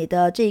截短你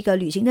的这个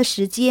旅行的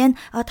时间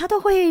它都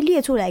会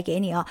列出来给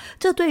你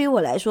这对于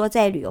我来说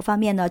在旅游方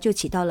面呢就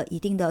起到了一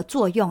定的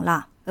作用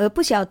啦。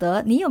不晓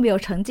得你有没有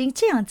曾经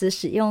这样子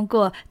使用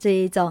过这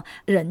一种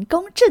人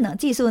工智能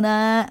技术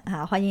呢？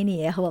欢迎你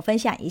也和我分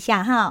享一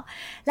下哈。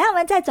来，我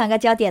们再转个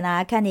焦点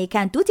看一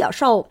看独角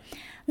兽。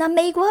那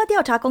美国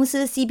调查公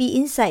司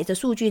CB Insights 的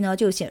数据呢，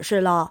就显示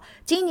了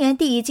今年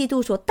第一季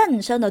度所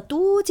诞生的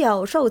独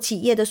角兽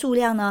企业的数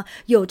量呢，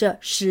有着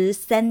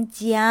13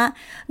家。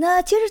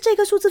那其实这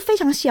个数字非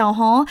常小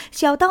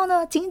小到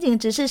呢，仅仅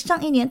只是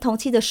上一年同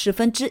期的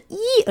1/10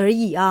而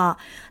已啊。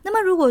那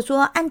么如果说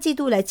按季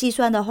度来计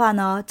算的话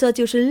呢，这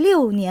就是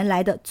6年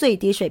来的最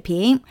低水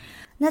平。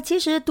那其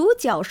实独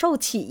角兽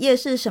企业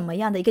是什么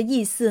样的一个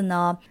意思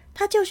呢？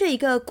它就是一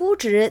个估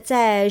值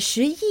在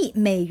10亿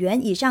美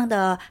元以上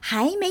的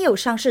还没有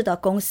上市的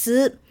公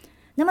司。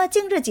那么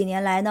近日几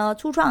年来呢，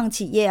初创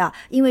企业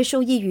因为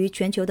受益于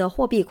全球的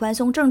货币宽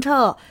松政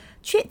策，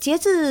截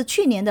至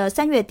去年的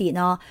3月底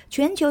呢，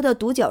全球的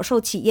独角兽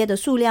企业的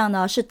数量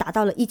呢是达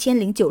到了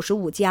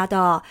1095家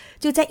的，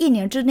就在1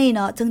年之内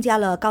呢增加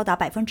了高达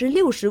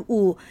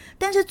 65%。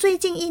 但是最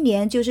近1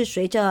年就是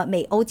随着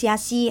美欧加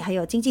息还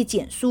有经济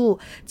减速，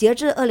截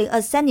至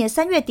2023年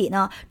3月底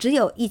呢，只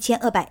有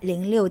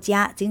1206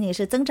家，仅仅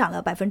是增长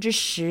了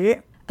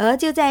 10%。而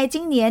就在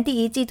今年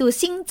第一季度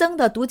新增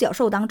的独角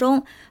兽当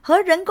中，和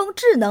人工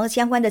智能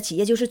相关的企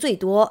业就是最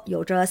多，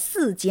有着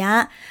4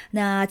家。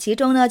那其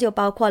中呢就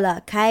包括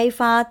了开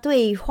发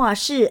对话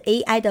式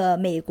AI 的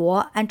美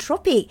国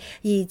Anthropic，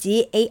 以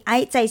及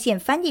AI 在线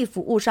翻译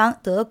服务商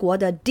德国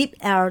的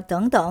DeepL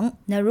等等。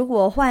那如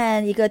果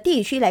换一个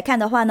地区来看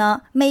的话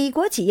呢，美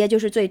国企业就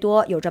是最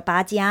多，有着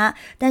8家，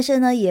但是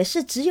呢也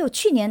是只有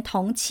去年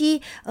同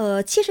期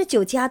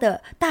79家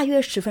的大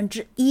约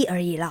1/10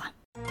而已啦。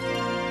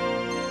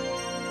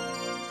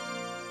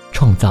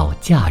创造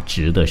价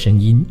值的声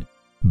音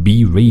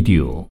B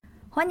Radio。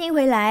 欢迎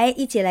回来，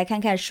一起来看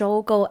看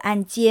收购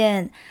案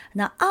件。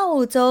那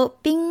澳洲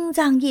殡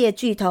葬业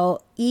巨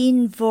头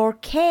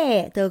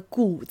Invoke 的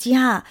股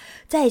价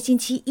在星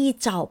期一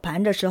早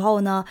盘的时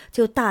候呢，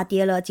就大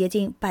跌了接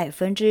近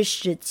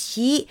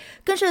 17%，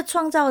 更是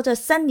创造着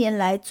3年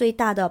来最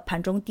大的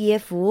盘中跌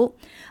幅。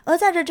而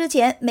在这之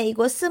前，美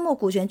国私募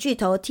股权巨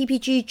头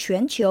TPG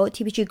全球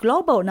TPG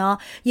Global 呢，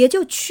也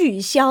就取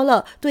消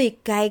了对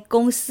该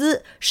公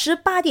司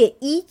 18.1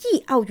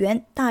 亿澳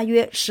元，大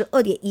约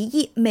 12.1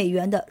 亿美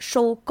元的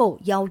收购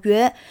邀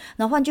约。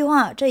那换句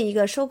话，这一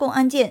个收购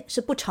案件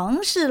是不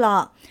成事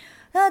了。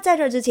那在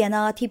这之前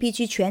呢，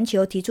 TPG 全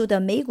球提出的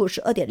每股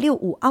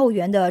 12.65 澳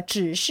元的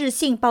指示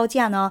性报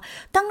价呢，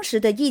当时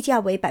的溢价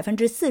为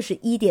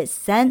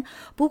 41.3%，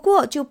 不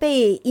过就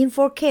被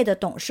Invoke 的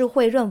董事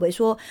会认为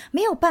说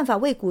没有办法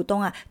为股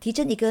东提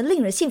升一个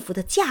令人信服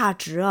的价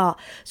值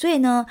所以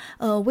呢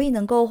未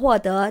能够获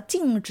得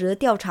尽职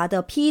调查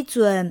的批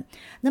准。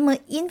那么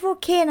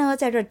Invoke 呢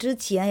在这之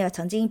前也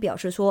曾经表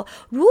示说，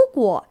如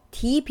果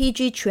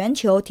TPG 全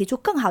球提出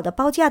更好的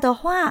报价的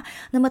话，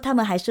那么他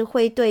们还是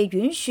会对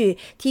允许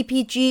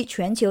TPG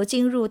全球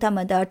进入他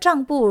们的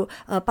账簿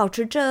保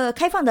持着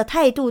开放的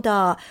态度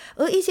的。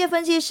而一些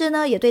分析师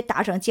呢也对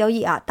达成交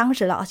易当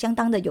时相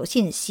当的有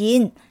信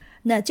心。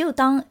那就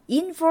当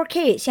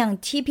Invoke 向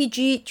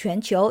TPG 全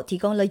球提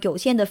供了有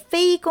限的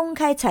非公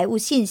开财务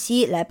信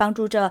息来帮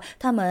助着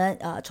他们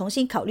重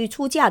新考虑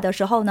出价的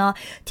时候呢，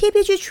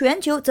 TPG 全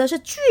球则是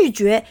拒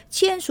绝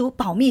签署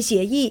保密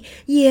协议，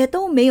也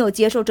都没有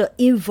接受着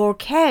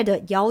Invoke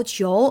的要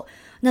求。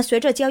那随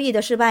着交易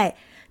的失败，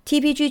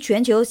 TPG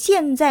全球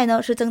现在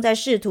呢是正在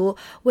试图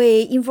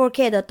为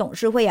Invoke 的董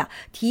事会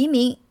提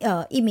名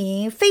一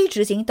名非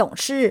执行董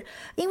事，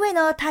因为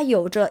呢他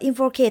有着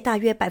Invoke 大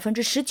约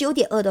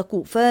 19.2% 的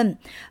股份，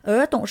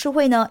而董事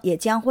会呢也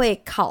将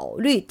会考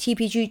虑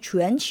TPG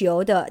全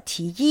球的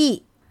提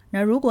议。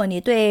那如果你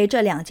对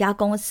这2家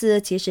公司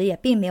其实也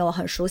并没有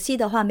很熟悉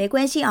的话，没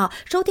关系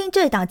收听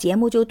这档节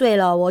目就对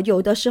了。我有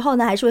的时候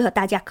呢还是会和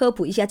大家科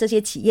普一下这些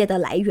企业的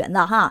来源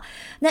了哈。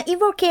那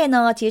Invoke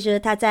呢，其实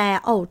它在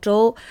澳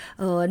洲、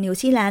纽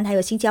西兰还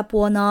有新加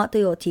坡呢都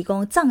有提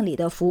供葬礼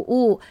的服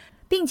务，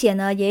并且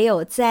呢也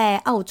有在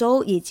澳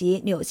洲以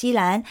及纽西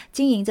兰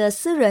经营着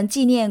私人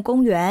纪念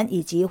公园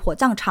以及火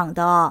葬场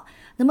的。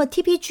那么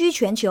TPG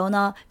全球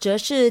呢则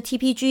是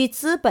TPG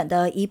资本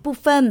的一部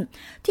分。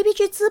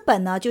 TPG 资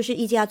本呢就是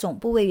一家总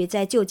部位于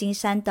在旧金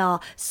山的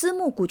私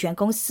募股权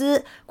公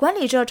司，管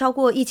理着超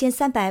过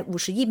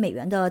1350亿美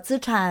元的资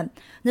产。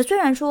那虽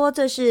然说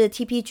这是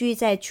TPG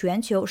在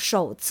全球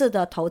首次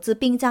的投资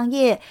殡葬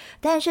业，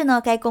但是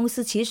呢该公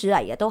司其实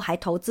也都还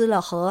投资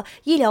了和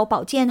医疗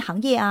保健行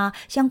业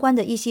相关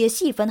的一些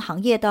细分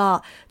行业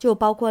的，就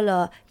包括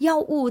了药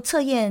物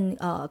测验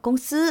公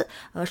司、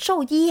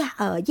兽医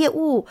业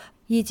务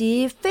以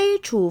及非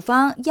处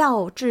方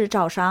药制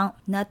造商。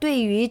那对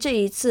于这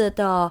一次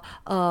的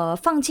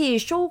放弃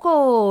收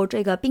购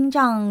这个殡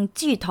葬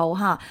巨头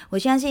我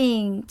相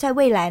信在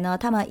未来呢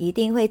他们一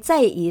定会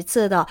再一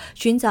次的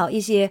寻找一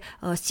些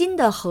新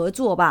的合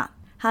作吧。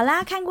好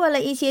啦，看过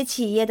了一些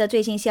企业的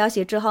最新消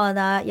息之后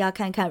呢，要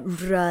看看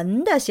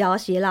人的消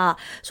息了。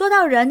说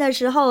到人的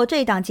时候，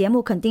这一档节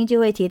目肯定就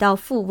会提到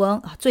富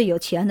翁，最有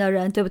钱的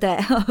人，对不对？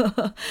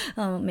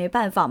没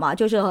办法嘛，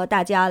就是和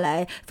大家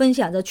来分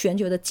享着全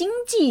球的经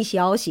济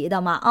消息的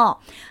嘛。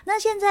那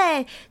现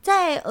在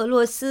在俄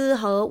罗斯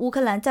和乌克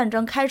兰战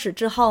争开始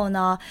之后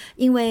呢，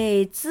因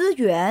为资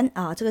源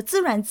这个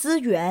自然资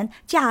源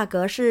价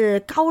格是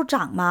高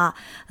涨嘛，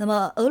那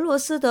么俄罗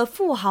斯的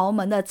富豪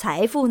们的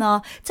财富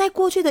呢，在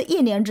过去的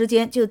1年之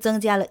间就增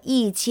加了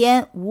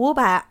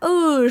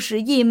1520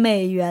亿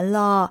美元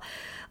了。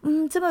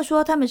这么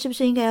说他们是不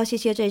是应该要谢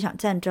谢这一场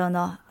战争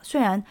呢？虽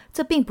然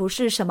这并不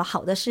是什么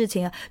好的事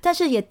情，但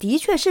是也的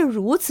确是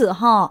如此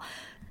哈。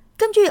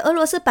根据俄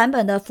罗斯版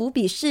本的福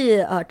比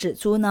士指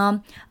出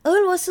呢，俄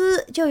罗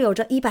斯就有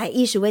着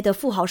110位的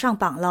富豪上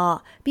榜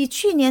了，比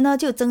去年呢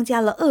就增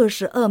加了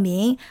22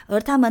名，而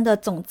他们的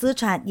总资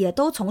产也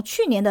都从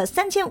去年的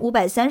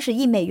3530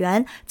亿美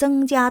元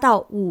增加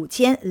到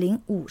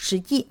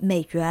5050亿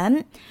美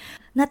元。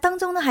那当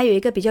中呢，还有一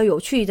个比较有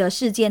趣的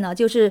事件呢，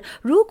就是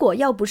如果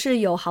要不是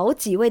有好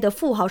几位的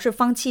富豪是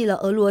放弃了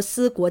俄罗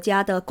斯国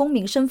家的公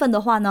民身份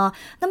的话呢，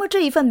那么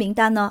这一份名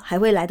单呢还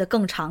会来得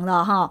更长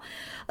了哈。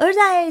而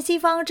在西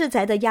方制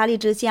裁的压力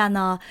之下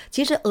呢，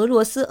其实俄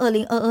罗斯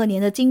2022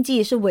年的经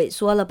济是萎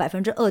缩了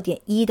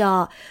 2.1%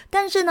 的，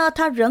但是呢，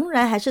它仍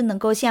然还是能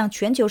够向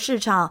全球市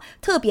场，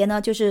特别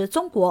呢就是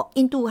中国、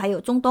印度还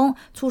有中东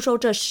出售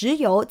这石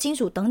油、金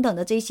属等等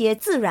的这些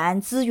自然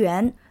资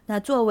源。那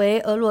作为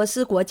俄罗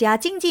斯国家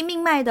经济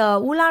命脉的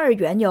乌拉尔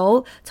原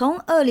油，从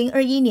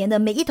2021年的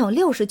每一桶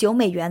69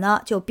美元呢，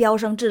就飙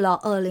升至了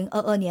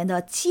2022年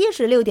的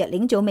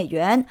76.09美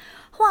元。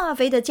化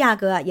肥的价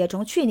格也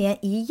从去年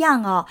一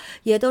样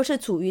也都是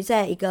处于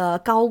在一个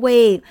高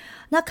位。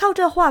那靠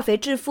着化肥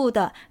致富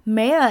的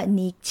梅尔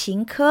尼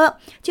琴科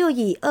就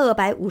以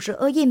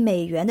252亿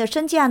美元的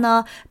身价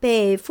呢，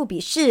被富比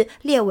士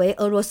列为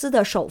俄罗斯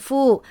的首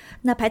富。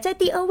那排在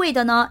第2位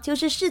的呢，就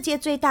是世界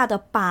最大的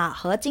钯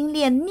合金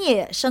炼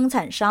镍生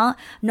产商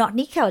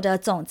Nornickel 的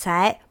总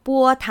裁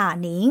波塔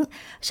宁，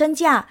身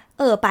价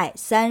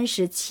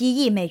237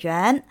亿美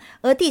元。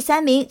而第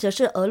3名则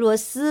是俄罗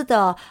斯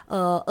的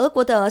俄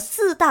国的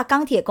4大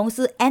钢铁公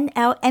司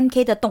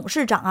NLMK 的董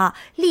事长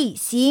利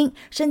辛，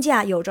身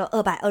价有着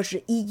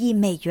221亿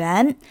美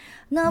元。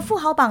那富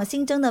豪榜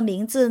新增的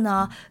名字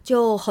呢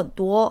就很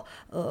多，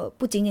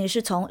不仅仅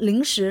是从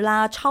零食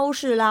啦、超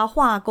市啦、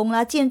化工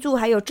啦、建筑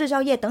还有制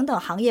造业等等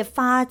行业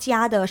发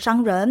家的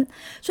商人，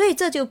所以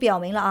这就表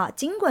明了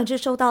尽管是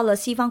受到了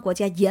西方国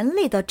家严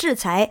厉的制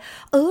裁，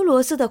俄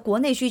罗斯的国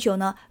内需求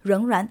呢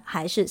仍然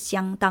还是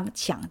相当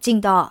强劲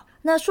的。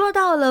那说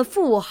到了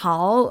富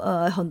豪，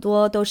很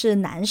多都是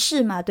男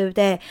士嘛，对不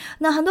对？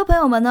那很多朋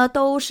友们呢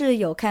都是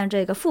有看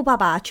这个《富爸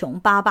爸穷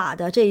爸爸》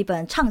的这一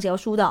本畅销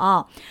书的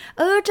而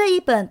这一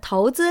本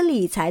投资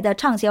理财的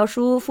畅销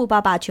书《富爸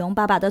爸穷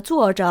爸爸》的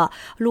作者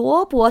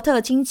罗伯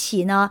特清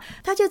崎呢，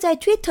他就在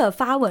Twitter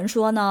发文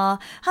说呢，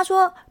他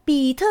说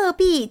比特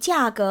币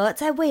价格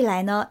在未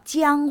来呢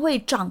将会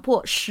涨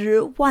破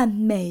10万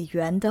美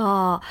元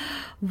的。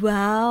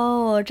哇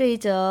哦，这一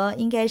则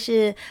应该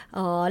是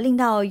令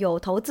到有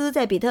投资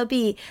在比特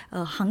币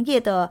行业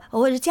的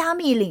或者是加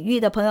密领域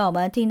的朋友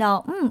们听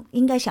到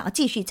应该想要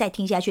继续再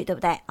听下去，对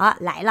不对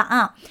来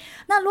了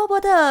那罗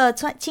伯特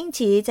清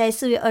崎在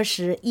4月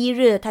21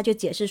日他就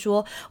解释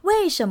说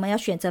为什么要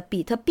选择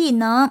比特币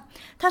呢？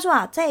他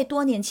说在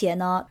多年前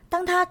呢，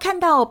当他看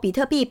到比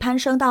特币攀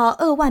升到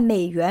2万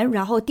美元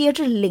然后跌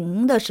至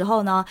0的时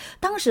候呢，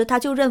当时他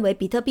就认为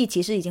比特币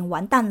其实已经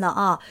完蛋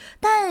了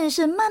但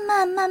是慢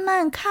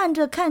慢看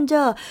着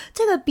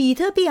这个比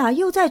特币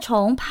又再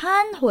重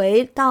攀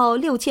回到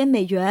6000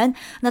美元。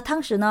那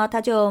当时呢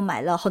他就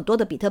买了很多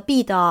的比特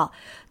币的。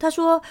他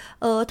说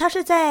他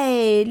是在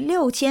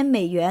6000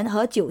美元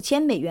和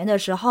9000美元的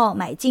时候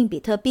买进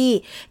比特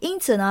币，因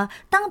此呢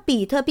当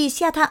比特币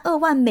下探2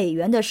万美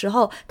元的时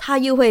候，他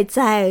又会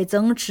再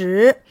增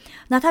值。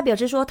那他表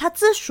示说他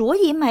之所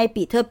以买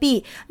比特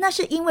币，那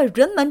是因为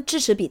人们支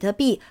持比特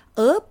币，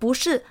而不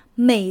是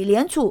美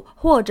联储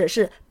或者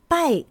是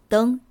拜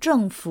登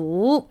政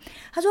府。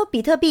他说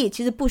比特币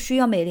其实不需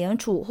要美联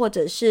储或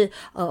者是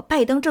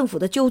拜登政府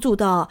的救助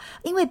的，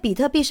因为比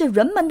特币是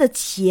人们的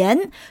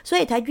钱，所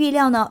以他预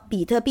料呢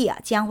比特币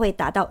将会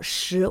达到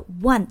10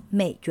万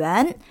美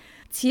元。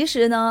其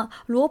实呢，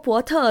罗伯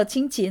特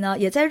清崎呢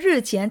也在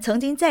日前曾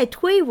经在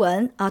推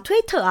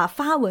特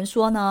发文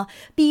说呢，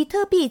比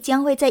特币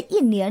将会在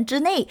1年之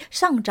内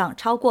上涨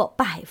超过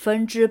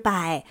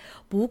100%。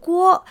不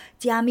过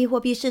加密货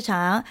币市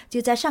场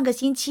就在上个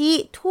星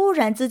期突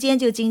然之间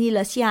就经历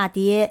了下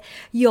跌，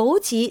尤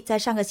其在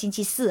上个星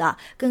期四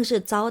更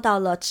是遭到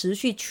了持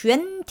续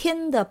全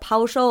天的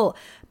抛售。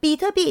比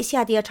特币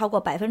下跌超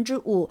过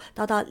 5%，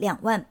 到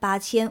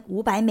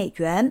28,500美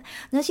元。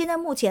那现在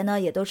目前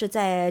呢也都是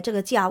在这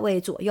个价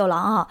位左右了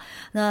啊。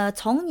那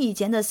从以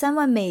前的3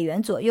万美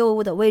元左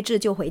右的位置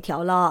就回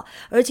调了，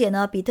而且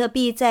呢比特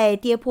币在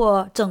跌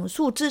破整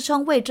数支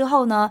撑位之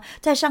后呢，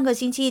在上个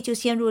星期就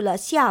陷入了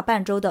下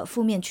半周的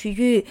负面区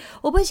域。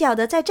我不晓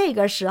得在这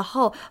个时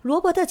候罗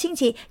伯特清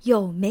崎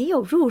有没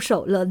有入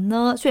手了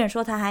呢？虽然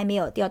说他还没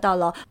有掉到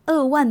了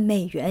2万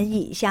美元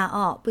以下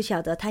哦，不晓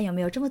得他有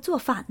没有这么做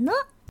法呢？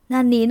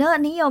那你呢？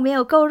你有没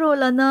有购入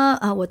了呢？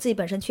我自己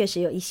本身确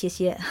实有一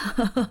些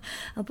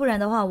不然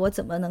的话我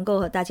怎么能够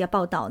和大家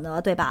报道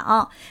呢？对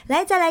吧？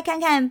来，再来看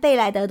看贝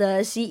莱德的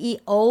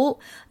CEO。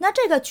 那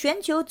这个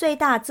全球最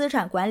大资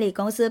产管理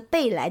公司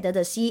贝莱德的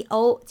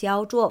CEO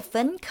叫做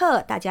芬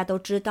克，大家都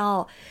知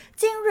道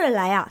近日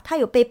来他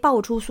有被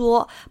爆出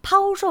说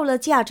抛售了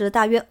价值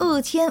大约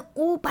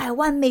2500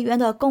万美元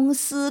的公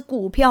司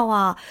股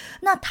票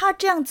那他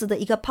这样子的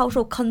一个抛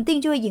售肯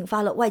定就会引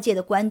发了外界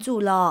的关注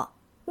了。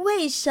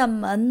为什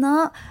么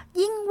呢？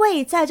因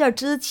为在这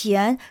之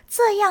前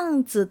这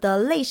样子的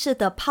类似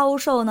的抛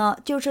售呢，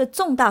就是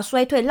重大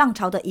衰退浪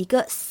潮的一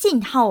个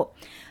信号。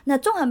那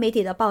综合媒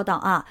体的报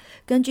道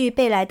根据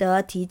贝莱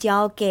德提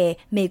交给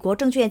美国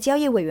证券交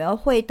易委员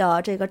会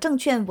的这个证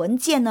券文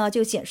件呢，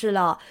就显示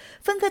了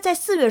芬克在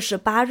4月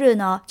18日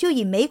呢，就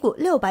以每股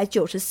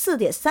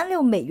 694.36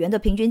 美元的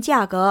平均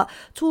价格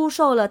出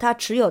售了他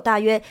持有大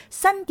约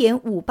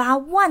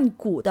 3.58 万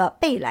股的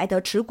贝莱德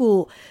持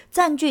股，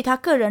占据他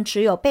个人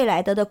持有贝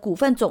莱德的股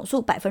份总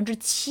数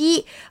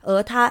 7%，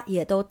 而他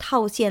也都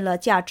套现了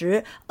价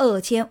值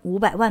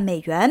2500万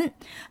美元。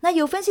那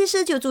有分析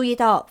师就注意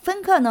到，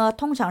芬克呢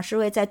通常是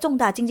会在重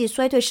大经济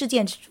衰退事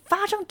件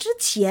发生之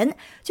前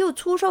就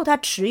出售他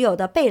持有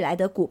的贝莱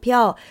德股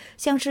票，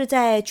像是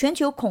在全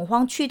球恐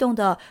慌驱动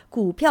的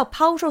股票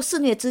抛售肆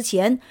虐之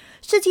前，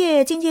世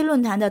界经济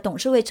论坛的董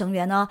事会成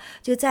员呢，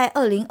就在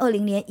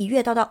2020年1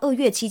月到2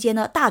月期间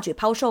呢大举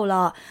抛售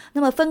了。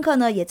那么芬克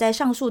呢也在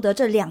上述的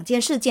这2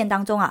件事件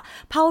当中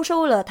抛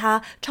售了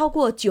他超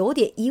过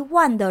 9.1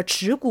 万的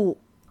持股。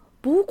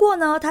不过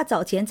呢，他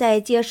早前在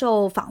接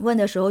受访问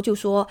的时候就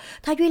说，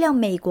他预料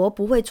美国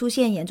不会出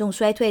现严重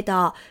衰退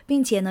的，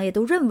并且呢，也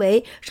都认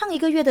为上一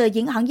个月的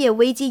银行业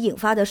危机引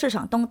发的市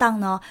场动荡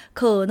呢，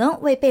可能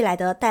为贝莱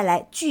德带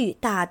来巨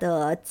大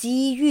的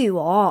机遇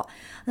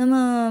那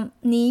么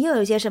你又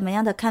有些什么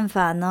样的看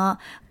法呢？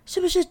是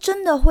不是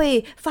真的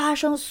会发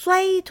生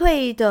衰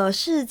退的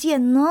事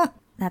件呢？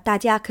那大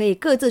家可以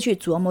各自去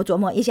琢磨琢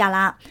磨一下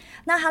啦。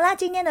那好啦，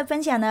今天的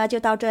分享呢就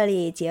到这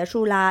里结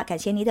束啦，感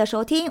谢你的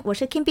收听，我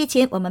是 Kim 碧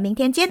琴，我们明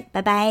天见，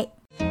拜拜。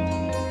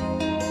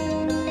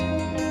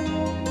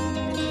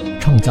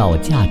创造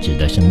价值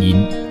的声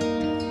音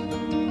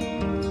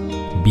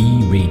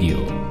B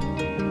Radio。